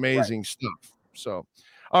 This is amazing stuff. So,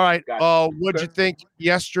 all right. Gotcha. What'd you think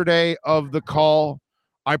yesterday of the call?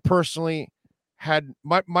 I personally had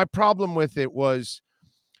my problem with it was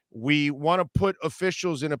we want to put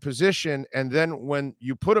officials in a position, and then when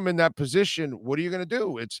you put them in that position, what are you going to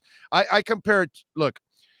do? It's I compare it. Look,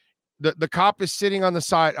 the cop is sitting on the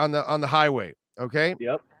side on the highway. Okay.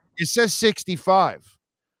 Yep. It says 65.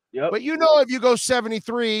 Yep. But you know, if you go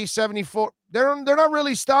 73, 74, they're not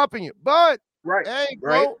really stopping you. But hey,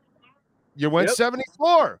 bro, you went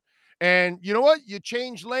 74. And you know what? You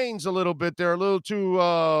change lanes a little bit. They're a little too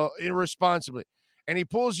irresponsibly. And he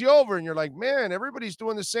pulls you over, and you're like, man, everybody's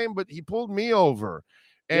doing the same, but he pulled me over.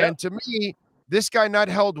 And to me, this guy not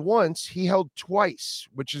held once, he held twice,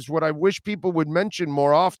 which is what I wish people would mention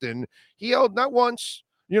more often. He held not once,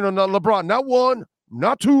 not LeBron, not one,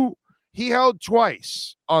 not two. He held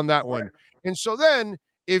twice on that one. And so then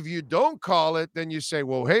if you don't call it, then you say,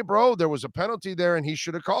 well, hey, bro, there was a penalty there and he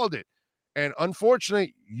should have called it. And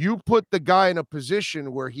unfortunately, you put the guy in a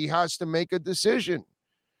position where he has to make a decision.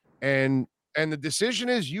 And the decision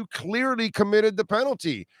is you clearly committed the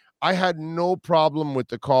penalty. I had no problem with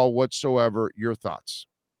the call whatsoever. Your thoughts?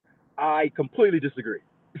 I completely disagree.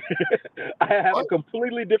 I have a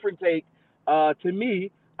completely different take. To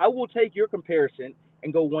me, I will take your comparison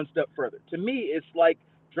and go one step further. To me, it's like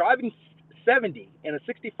driving 70 in a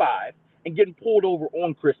 65 and getting pulled over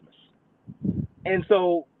on Christmas. And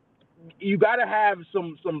so you got to have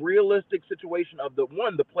some realistic situation of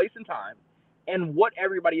the place and time and what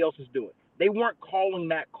everybody else is doing. They weren't calling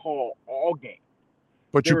that call all game.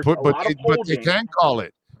 But they can call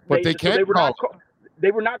it. But they can't call it. They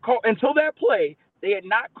were not called until that play. They had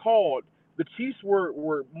not called. The Chiefs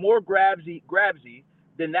were more grabsy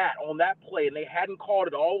than that on that play, and they hadn't called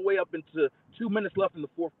it all the way up into 2 minutes left in the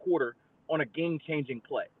fourth quarter on a game-changing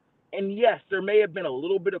play. And yes, there may have been a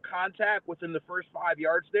little bit of contact within the first 5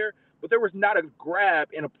 yards there, but there was not a grab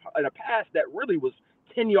in a pass that really was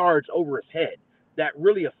 10 yards over his head that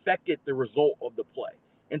really affected the result of the play.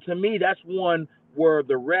 And to me, that's one where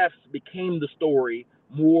the refs became the story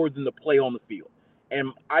more than the play on the field.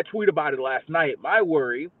 And I tweeted about it last night. My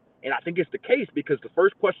worry, and I think it's the case because the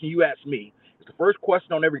first question you asked me is the first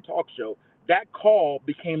question on every talk show, that call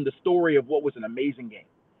became the story of what was an amazing game.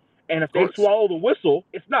 And if they swallow the whistle,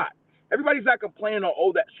 it's not. Everybody's not complaining,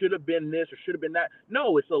 that should have been this or should have been that.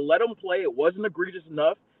 No, it's a let them play. It wasn't egregious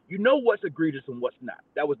enough. You know what's egregious and what's not.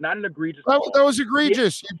 That was not an egregious call. That was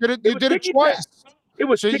egregious. You did it twice. It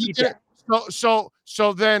was ticky tack.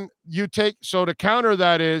 So then you take, so to counter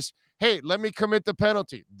that is, hey, let me commit the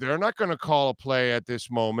penalty. They're not going to call a play at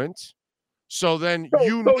this moment. So then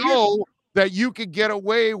know that you could get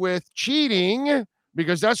away with cheating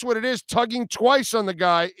because that's what it is. Tugging twice on the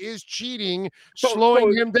guy is cheating,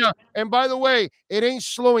 slowing him down. And by the way, it ain't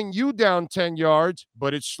slowing you down 10 yards,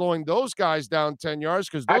 but it's slowing those guys down 10 yards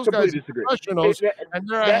because those guys are professionals and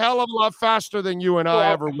they're a hell of a lot faster than you and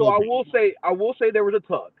I ever will. So I will say there was a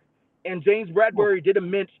tug. And James Bradbury did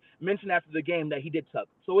mention after the game that he did tug.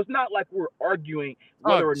 So it's not like we're arguing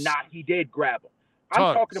whether or not he did grab him.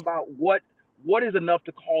 I'm talking about what is enough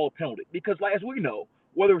to call a penalty. Because as we know,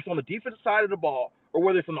 whether it's on the defensive side of the ball or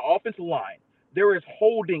whether it's on the offensive line, there is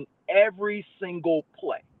holding every single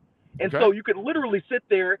play. And so you could literally sit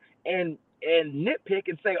there and nitpick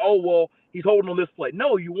and say, oh, well, he's holding on this play.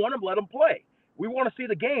 No, you want to let him play. We want to see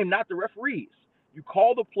the game, not the referees. You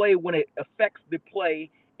call the play when it affects the play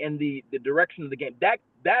and the direction of the game.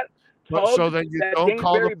 So then you don't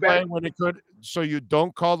call the play when it could. So you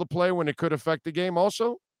don't call the play when it could affect the game.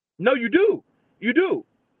 Also, no, you do.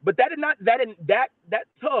 But that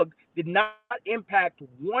tug did not impact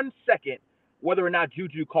 1 second whether or not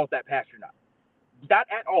Juju caught that pass or not. Not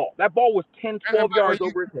at all. That ball was 10, 12 yards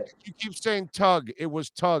over his head. You keep saying tug. It was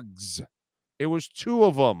tugs. It was two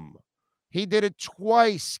of them. He did it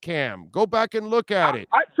twice, Cam. Go back and look at it.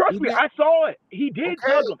 Trust me, I saw it. He did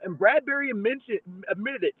tug him, and Bradbury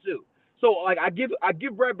admitted it too. So, like, I give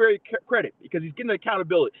Bradbury credit because he's getting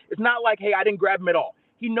accountability. It's not like, hey, I didn't grab him at all.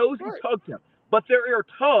 He knows he tugged him. But there are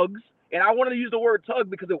tugs, and I wanted to use the word tug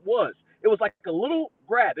because it was. It was like a little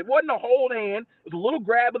grab. It wasn't a hold hand. It was a little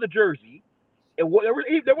grab of the jersey. There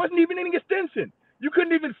wasn't even any extension. You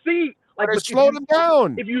couldn't even see. Like, but it slowed him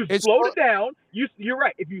down. If you slowed it down, you're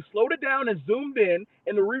right. If you slowed it down and zoomed in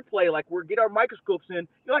the replay, like we're getting our microscopes in,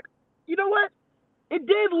 you're like, you know what? It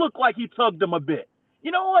did look like he tugged him a bit.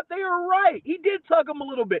 You know what? They are right. He did tug him a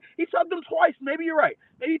little bit. He tugged him twice. Maybe you're right.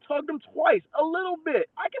 Maybe he tugged him twice, a little bit.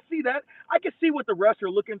 I can see that. I can see what the refs are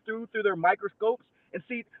looking through their microscopes and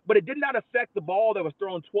see, but it did not affect the ball that was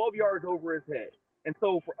thrown 12 yards over his head. And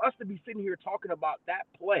so for us to be sitting here talking about that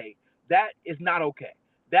play, that is not okay.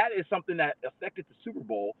 That is something that affected the Super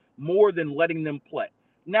Bowl more than letting them play.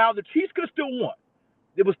 Now, the Chiefs could have still won.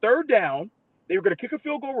 It was third down. They were going to kick a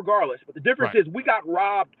field goal regardless. But the difference is we got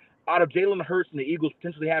robbed out of Jalen Hurts and the Eagles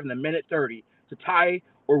potentially having a minute 30 to tie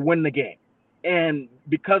or win the game. And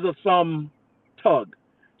because of some tug.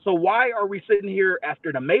 So why are we sitting here after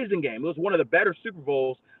an amazing game? It was one of the better Super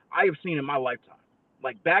Bowls I have seen in my lifetime.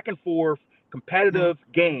 Like back and forth, competitive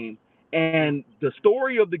game. And the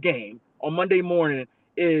story of the game on Monday morning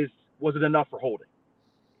was it enough for holding?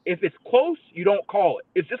 If it's close, you don't call it.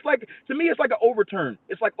 It's just like, to me, it's like an overturn.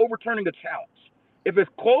 It's like overturning a challenge. If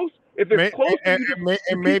it's close,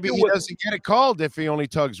 maybe he doesn't get it called if he only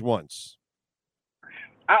tugs once.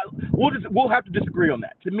 We'll have to disagree on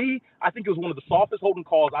that. To me, I think it was one of the softest holding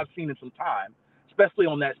calls I've seen in some time, especially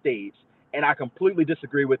on that stage, and I completely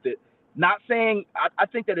disagree with it. Not saying I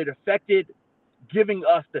think that it affected giving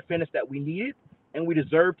us the finish that we needed and we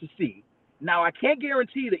deserve to see. Now, I can't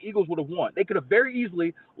guarantee the Eagles would have won. They could have very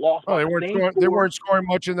easily lost. They weren't scoring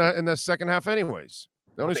much in the second half anyways.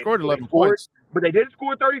 They only scored 11 points. But they did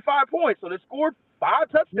score 35 points, so they scored 5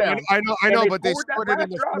 touchdowns. I know, but they scored it in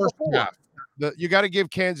the first half. You got to give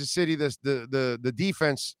Kansas City the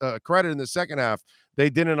defense credit in the second half. They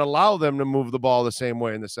didn't allow them to move the ball the same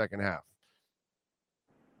way in the second half.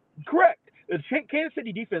 Correct. The Kansas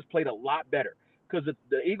City defense played a lot better because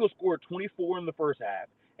the Eagles scored 24 in the first half,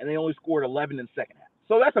 and they only scored 11 in the second half.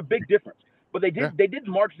 So that's a big difference. But they did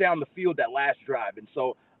march down the field that last drive, and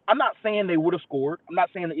so I'm not saying they would have scored. I'm not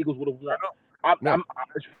saying the Eagles would have won.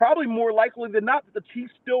 It's probably more likely than not that the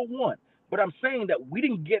Chiefs still won. But I'm saying that we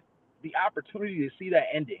didn't get the opportunity to see that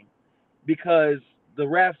ending because the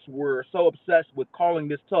refs were so obsessed with calling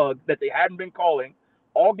this tug that they hadn't been calling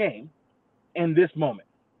all game in this moment.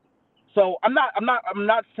 So I'm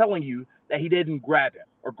not telling you that he didn't grab him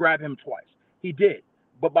or grab him twice. He did.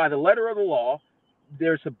 But by the letter of the law,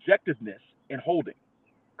 there's subjectiveness in holding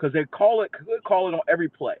because they could call it on every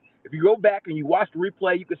play. If you go back and you watch the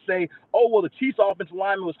replay, you could say, oh, well, the Chiefs offensive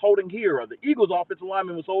lineman was holding here, or the Eagles offensive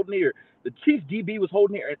lineman was holding here. The Chiefs DB was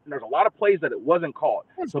holding here. And there's a lot of plays that it wasn't called.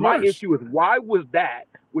 So my issue is why was that,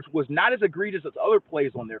 which was not as egregious as other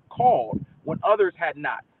plays on there, called when others had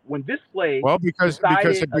not? When this play because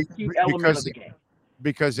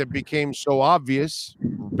it became so obvious.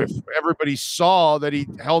 Everybody saw that he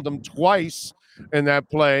held him twice in that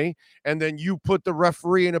play, and then you put the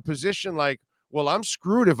referee in a position like, well, I'm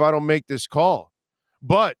screwed if I don't make this call,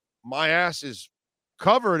 but my ass is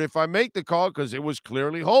covered if I make the call because it was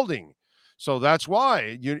clearly holding. So that's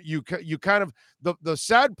why you kind of the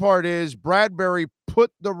sad part is Bradbury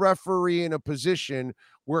put the referee in a position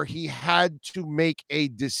where he had to make a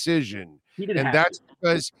decision, and that's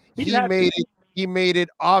because he made it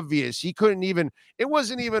obvious. He couldn't even, it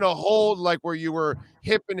wasn't even a hold like where you were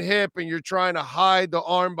hip and you're trying to hide the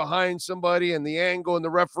arm behind somebody and the angle and the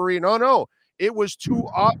referee. No. It was two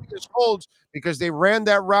obvious holds because they ran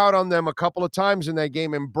that route on them a couple of times in that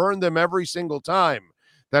game and burned them every single time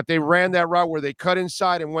that they ran that route where they cut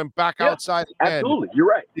inside and went back outside again. Absolutely. You're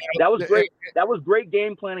right. That was great. That was great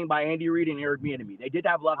game planning by Andy Reid and Eric Bieniemy. They did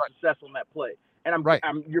have a lot of success on that play. And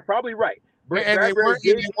you're probably right. And they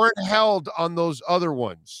weren't held on those other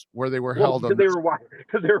ones where they were held on. Because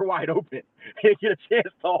they were wide open. They didn't get a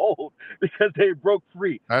chance to hold because they broke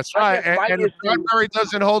free. That's right. And if Bradbury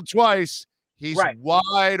doesn't hold twice, he's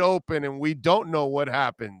wide open, and we don't know what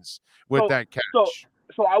happens with that catch.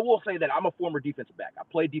 So I will say that I'm a former defensive back. I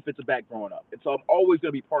played defensive back growing up, and so I'm always going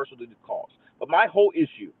to be partial to the calls. But my whole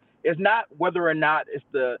issue is not whether or not it's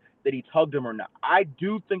that he tugged him or not. I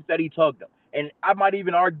do think that he tugged him, and I might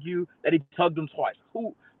even argue that he tugged him twice.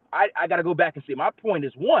 I got to go back and see. My point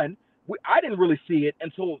is, one, I didn't really see it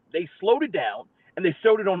until they slowed it down and they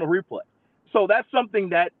showed it on the replay. So that's something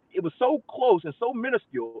that it was so close and so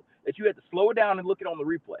minuscule that you had to slow it down and look it on the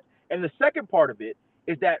replay. And the second part of it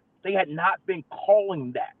is that they had not been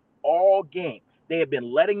calling that all game. They had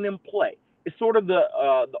been letting them play. It's sort of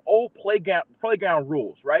the old playground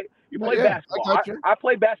rules, right? You play basketball. I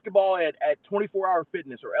play basketball at 24 Hour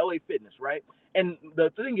Fitness or LA Fitness, right? And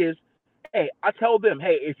the thing is, hey, I tell them,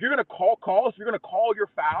 hey, if you're gonna call calls, if you're gonna call your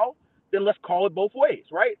foul, then let's call it both ways,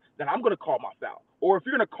 right? Then I'm gonna call my foul. Or if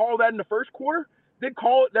you're gonna call that in the first quarter, then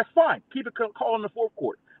call it. That's fine. Keep it call in the fourth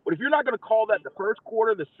quarter. But if you're not gonna call that the first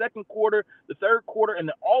quarter, the second quarter, the third quarter, and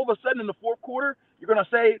then all of a sudden in the fourth quarter, you're gonna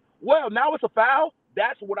say, well, now it's a foul.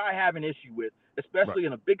 That's what I have an issue with, especially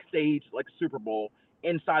in a big stage like a Super Bowl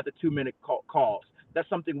inside the 2-minute calls. That's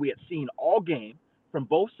something we had seen all game from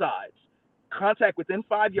both sides. Contact within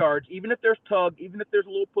 5 yards, even if there's tug, even if there's a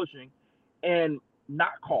little pushing, and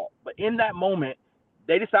not called. But in that moment,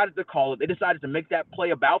 they decided to call it. They decided to make that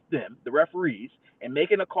play about them, the referees, and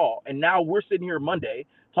making a call. And now we're sitting here Monday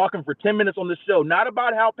talking for 10 minutes on this show, not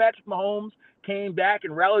about how Patrick Mahomes came back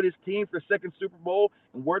and rallied his team for a second Super Bowl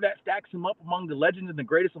and where that stacks him up among the legends and the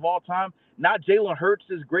greatest of all time, not Jalen Hurts'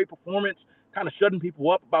 great performance, kind of shutting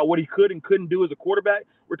people up about what he could and couldn't do as a quarterback.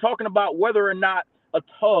 We're talking about whether or not a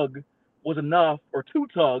tug was enough, or 2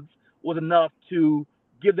 tugs was enough to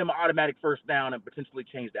give them an automatic first down and potentially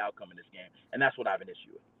change the outcome in this game. And that's what I have an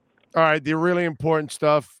issue with. All right, the really important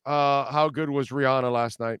stuff. How good was Rihanna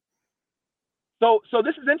last night? So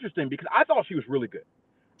this is interesting because I thought she was really good.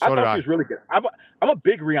 I thought she was really good. I'm a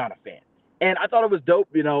big Rihanna fan, and I thought it was dope.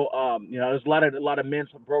 There's a lot of men's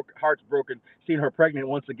hearts broken seeing her pregnant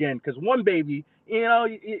once again because one baby,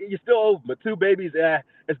 you're still old, but 2 babies,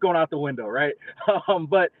 it's going out the window, right?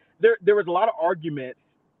 But there was a lot of argument.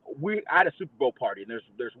 I had a Super Bowl party, and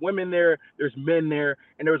there's women there, there's men there,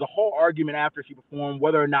 and there was a whole argument after she performed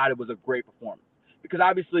whether or not it was a great performance. Because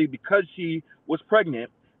obviously, because she was pregnant,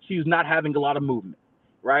 she was not having a lot of movement,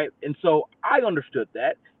 right? And so I understood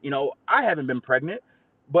that. I haven't been pregnant,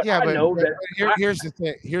 but I know that. Here's the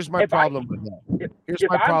thing. Here's my problem with that. Here's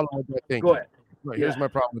my problem with that thinking. Go ahead. Here's my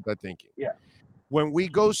problem with that thinking. Yeah. When we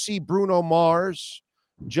go see Bruno Mars,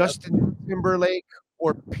 Justin Timberlake,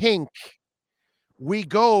 or Pink, we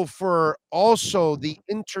go for also the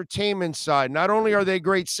entertainment side. Not only are they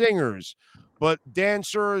great singers, but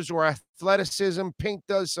dancers or athleticism. Pink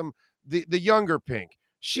does the younger Pink.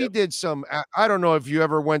 She did some, I don't know if you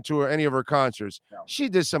ever went to any of her concerts. No. She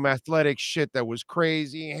did some athletic shit that was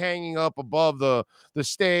crazy, hanging up above the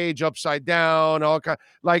stage, upside down, all kind,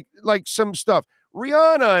 like some stuff.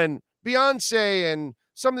 Rihanna and Beyonce and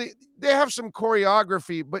they have some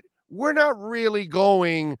choreography, but we're not really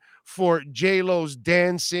going for J-Lo's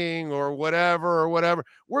dancing or whatever.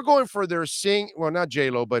 We're going for their well, not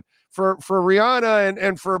J-Lo, but for Rihanna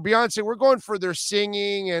and for Beyonce, we're going for their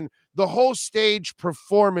singing and the whole stage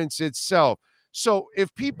performance itself. So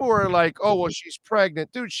if people are like, oh, well, she's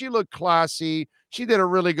pregnant, dude, she looked classy. She did a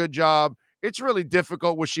really good job. It's really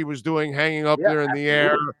difficult what she was doing, hanging up there in the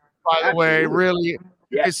air. By the way, really,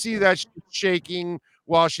 I see that she's shaking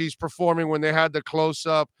while she's performing when they had the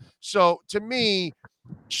close-up. So to me,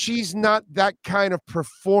 she's not that kind of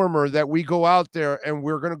performer that we go out there and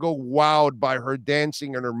we're going to go wowed by her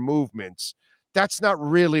dancing and her movements. That's not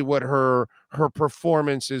really what her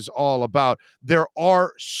performance is all about. There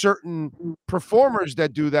are certain performers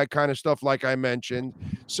that do that kind of stuff, like I mentioned.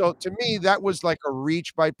 So to me, that was like a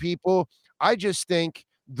reach by people. I just think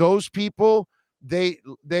those people, they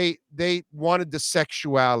wanted the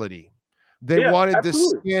sexuality. They wanted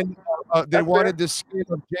absolutely. The skin. They wanted the skin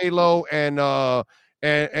of J-Lo and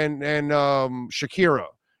Shakira.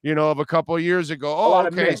 Of a couple of years ago. A lot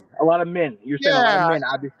of men. You're saying a lot of men,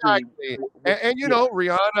 obviously. Exactly. And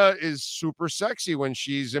Rihanna is super sexy when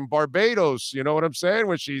she's in Barbados. You know what I'm saying?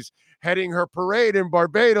 When she's heading her parade in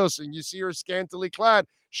Barbados and you see her scantily clad,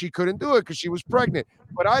 she couldn't do it because she was pregnant.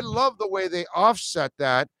 But I love the way they offset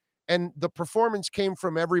that. And the performance came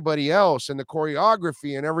from everybody else and the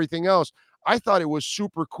choreography and everything else. I thought it was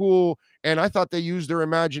super cool, and I thought they used their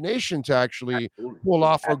imagination to actually pull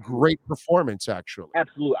off a great performance, actually.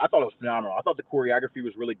 Absolutely. I thought it was phenomenal. I thought the choreography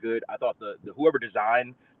was really good. I thought the whoever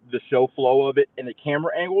designed the show flow of it and the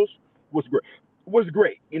camera angles was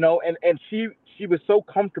great, and she was so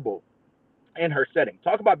comfortable in her setting.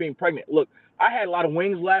 Talk about being pregnant. Look, I had a lot of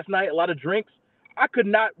wings last night, a lot of drinks. I could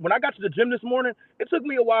not, when I got to the gym this morning, it took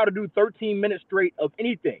me a while to do 13 minutes straight of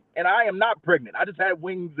anything, and I am not pregnant. I just had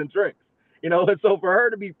wings and drinks. And so for her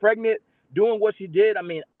to be pregnant, doing what she did, I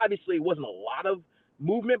mean, obviously it wasn't a lot of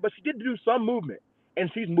movement, but she did do some movement. And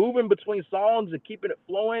she's moving between songs and keeping it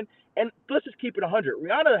flowing. And let's just keep it 100.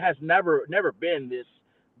 Rihanna has never been this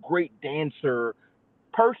great dancer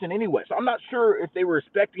person anyway. So I'm not sure if they were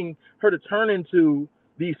expecting her to turn into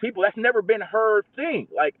these people. That's never been her thing.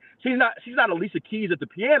 Like, she's not Alicia Keys at the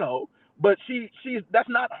piano, but that's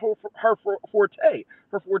not her forte.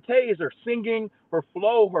 Her forte is her singing, her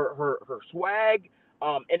flow, her swag,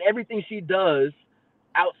 and everything she does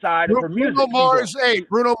outside of her music.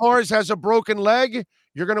 Bruno Mars has a broken leg.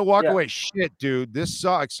 You're going to walk Yeah. away, shit, dude, this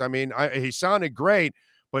sucks. I mean, he sounded great,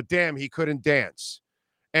 but damn, he couldn't dance.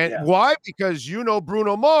 And Yeah. why? Because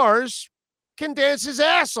Bruno Mars can dance his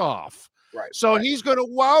ass off. Right. So right. he's going to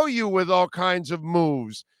wow you with all kinds of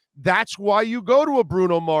moves. That's why you go to a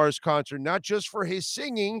Bruno Mars concert, not just for his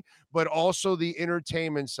singing, but also the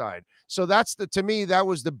entertainment side. So to me, that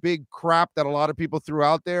was the big crap that a lot of people threw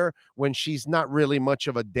out there when she's not really much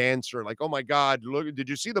of a dancer. Like, oh my God, look, did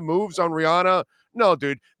you see the moves on Rihanna? No,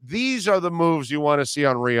 dude, these are the moves you want to see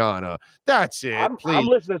on Rihanna. That's it. I'm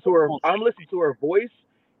listening to her. I'm listening to her voice,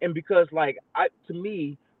 and because to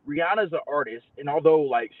me, Rihanna's an artist, and although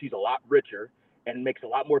like she's a lot richer and makes a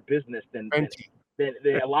lot more business than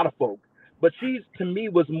a lot of folk, but she's to me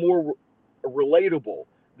was more relatable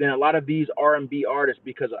than a lot of these R&B artists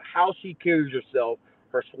because of how she carries herself,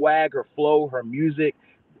 her swag, her flow, her music.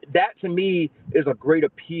 That to me is a great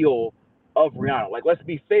appeal of Rihanna. Like, let's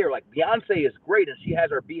be fair. Like, Beyonce is great and she has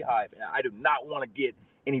her beehive, and I do not want to get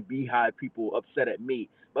any beehive people upset at me.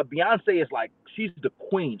 But Beyonce is like, she's the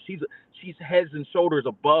queen. She's heads and shoulders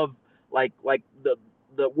above like the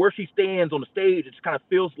where she stands on the stage. It just kind of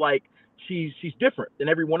feels like she's different than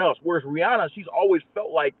everyone else. Whereas Rihanna, she's always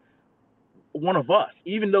felt like one of us,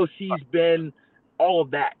 even though she's been all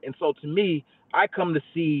of that. And so to me, I come to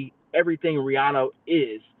see everything Rihanna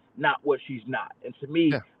is, not what she's not. And to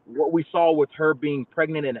me, what we saw with her being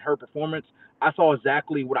pregnant and her performance, I saw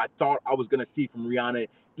exactly what I thought I was going to see from Rihanna,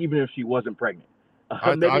 even if she wasn't pregnant.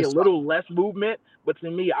 Maybe a little less movement, but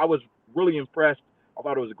to me, I was really impressed. I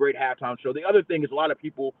thought it was a great halftime show. The other thing is a lot of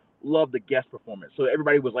people love the guest performance. So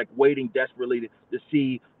everybody was like waiting desperately to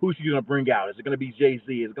see who she's going to bring out. Is it going to be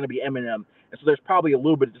Jay-Z? Is it going to be Eminem? And so there's probably a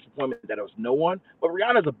little bit of disappointment that it was no one. But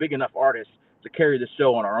Rihanna's a big enough artist to carry the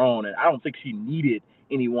show on her own, and I don't think she needed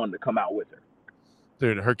anyone to come out with her.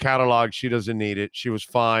 Dude, her catalog, she doesn't need it. She was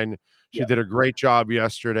fine. She did a great job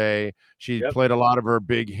yesterday. She played a lot of her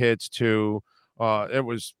big hits too.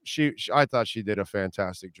 I thought she did a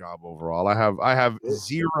fantastic job overall. I have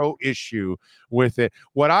zero issue with it.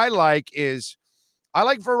 What I like is I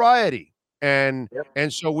like variety. And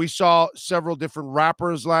so we saw several different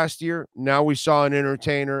rappers last year. Now we saw an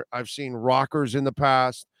entertainer. I've seen rockers in the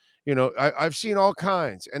past. I've seen all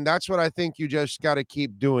kinds. And that's what I think you just got to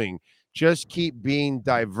keep doing. Just keep being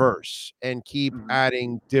diverse and keep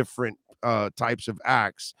adding different types of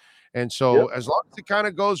acts. And so as long as it kind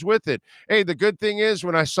of goes with it. Hey, the good thing is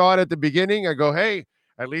when I saw it at the beginning, I go, hey,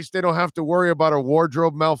 at least they don't have to worry about a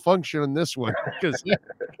wardrobe malfunction in this one because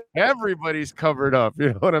everybody's covered up.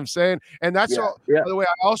 You know what I'm saying? And that's all. By the way,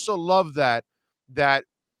 I also love that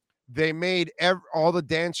they made all the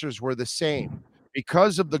dancers were the same.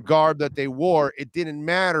 Because of the garb that they wore, it didn't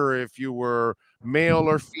matter if you were male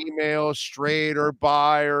or female, straight or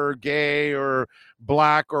bi or gay or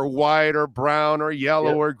black or white or brown or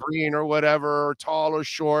yellow or green or whatever, or tall or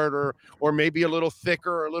short or maybe a little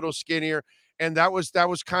thicker or a little skinnier. And that was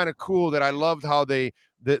kind of cool. That I loved how the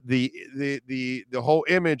whole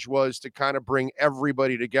image was to kind of bring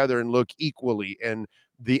everybody together and look equally. And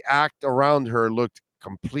the act around her looked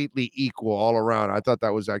completely equal all around. I thought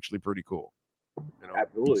that was actually pretty cool.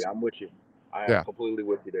 Absolutely. I'm with you. I am completely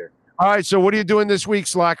with you there. All right. So what are you doing this week,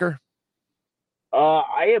 Slacker?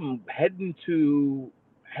 I am heading to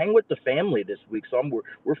hang with the family this week. So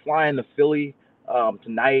we're flying to Philly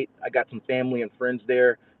tonight. I got some family and friends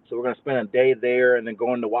there. So we're going to spend a day there and then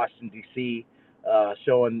going to Washington, D.C.,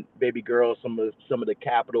 showing baby girl some of the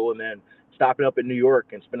Capitol, and then stopping up in New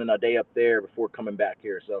York and spending a day up there before coming back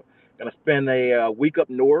here. So going to spend a week up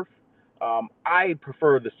north. I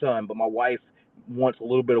prefer the sun, but my wife wants a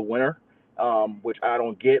little bit of winter, which I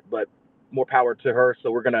don't get, but more power to her. So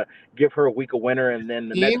we're gonna give her a week of winter, and then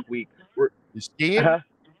the next week you skiing?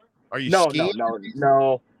 Are you skiing?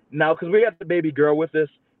 No, because we got the baby girl with us,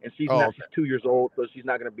 and she's 2 years old, so she's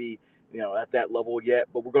not gonna be at that level yet.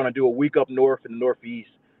 But we're gonna do a week up north in the Northeast,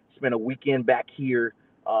 spend a weekend back here,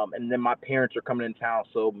 and then my parents are coming in town,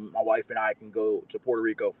 so my wife and I can go to Puerto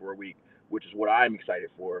Rico for a week, which is what I'm excited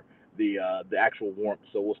for. The actual warmth,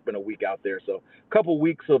 so we'll spend a week out there. So a couple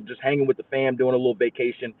weeks of just hanging with the fam, doing a little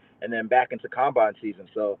vacation, and then back into combine season.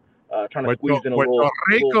 So trying to squeeze in a little. Puerto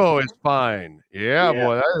Rico is fine. Yeah,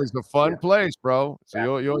 boy, that is a fun place, bro.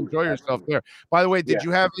 So you'll enjoy yourself there. By the way, did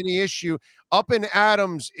you have any issue? Up in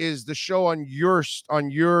Adams is the show on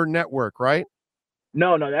your network, right?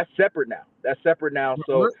 No, that's separate now.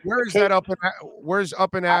 So where's that where's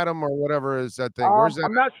Up in Adam or whatever is that thing? Where's that?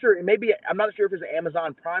 I'm not sure. I'm not sure if it's an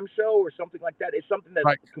Amazon Prime show or something like that. It's something that's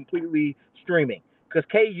completely streaming. Because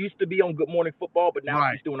Kay used to be on Good Morning Football, but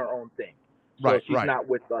now she's doing her own thing. So Right, she's right. not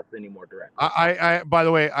with us anymore directly. By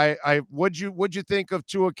the way, what'd you think of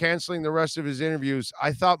Tua canceling the rest of his interviews?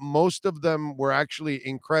 I thought most of them were actually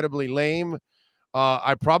incredibly lame.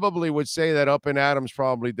 I probably would say that Up and Adams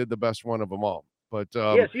probably did the best one of them all. But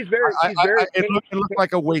Yeah, she's very it looked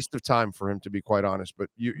like a waste of time for him, to be quite honest. But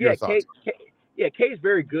your thoughts? Kay's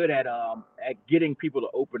very good at getting people to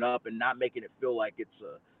open up and not making it feel like it's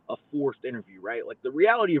a forced interview, right? Like the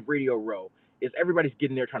reality of Radio Row is everybody's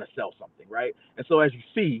getting there trying to sell something, right? And so as you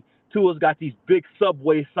see, Tua's got these big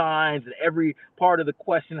Subway signs, and every part of the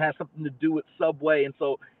question has something to do with Subway, and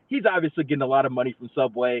so he's obviously getting a lot of money from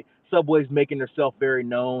Subway. Subway's making herself very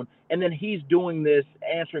known, and then he's doing this,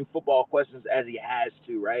 answering football questions as he has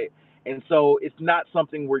to, right? And so it's not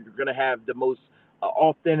something where you're going to have the most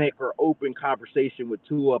authentic or open conversation with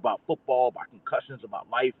Tua about football, about concussions, about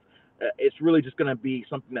life. It's really just going to be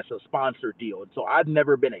something that's a sponsored deal. And so I've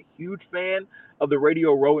never been a huge fan of the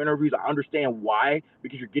Radio Row interviews. I understand why,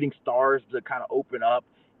 because you're getting stars to kind of open up,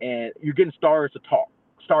 and you're getting stars to talk,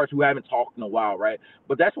 stars who haven't talked in a while, right?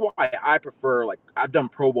 But that's why I prefer, like, I've done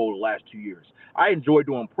Pro Bowl the last 2 years. I enjoy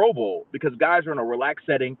doing Pro Bowl because guys are in a relaxed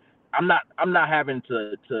setting. I'm not having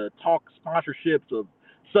to talk sponsorships of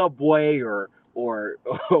Subway or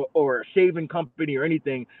a shaving company or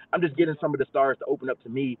anything. I'm just getting some of the stars to open up to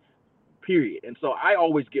me, period. And so I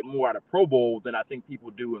always get more out of Pro Bowl than I think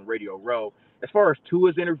people do in Radio Row. As far as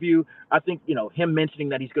Tua's interview, I think, him mentioning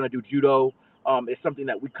that he's going to do judo is something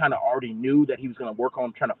that we kind of already knew that he was going to work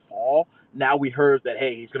on trying to fall. Now we heard that,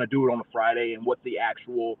 hey, he's going to do it on a Friday, and what the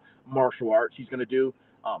actual martial arts he's going to do.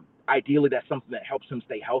 Ideally, that's something that helps him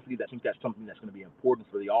stay healthy. I think that's something that's going to be important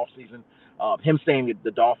for the offseason. Him saying that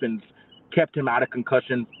the Dolphins kept him out of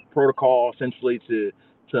concussion protocol essentially to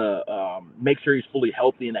make sure he's fully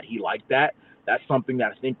healthy and that he liked that. That's something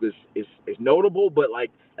that I think is notable, but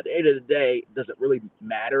like at the end of the day, does it really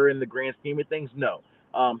matter in the grand scheme of things? No.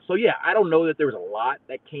 So yeah, I don't know that there was a lot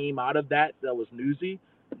that came out of that was newsy,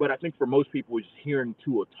 but I think for most people, just hearing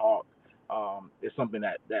Tua talk is something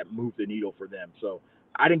that moved the needle for them. So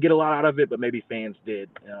I didn't get a lot out of it, but maybe fans did,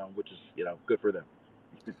 which is good for them.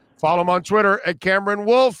 Follow him on Twitter at Cameron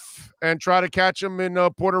Wolf and try to catch him in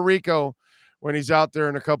Puerto Rico when he's out there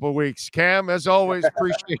in a couple of weeks. Cam, as always,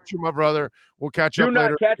 appreciate you, my brother. We'll catch up later. Do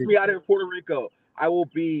not catch me out in Puerto Rico. I will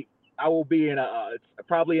be in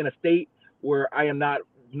probably in a state where I am not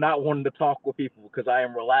wanting to talk with people because I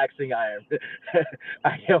am relaxing. I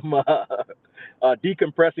am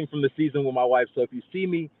decompressing from the season with my wife. So if you see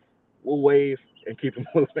me, we'll wave and keep it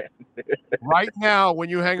moving. Right now, when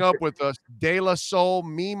you hang up with us, De La Soul,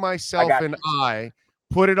 Me, Myself, and I,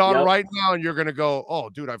 put it on right now, and you're going to go, oh,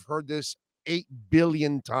 dude, I've heard this 8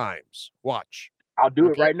 billion times. Watch. I'll do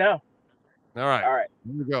it right now. All right.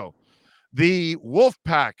 Here we go. The Wolf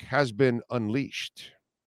Pack has been unleashed.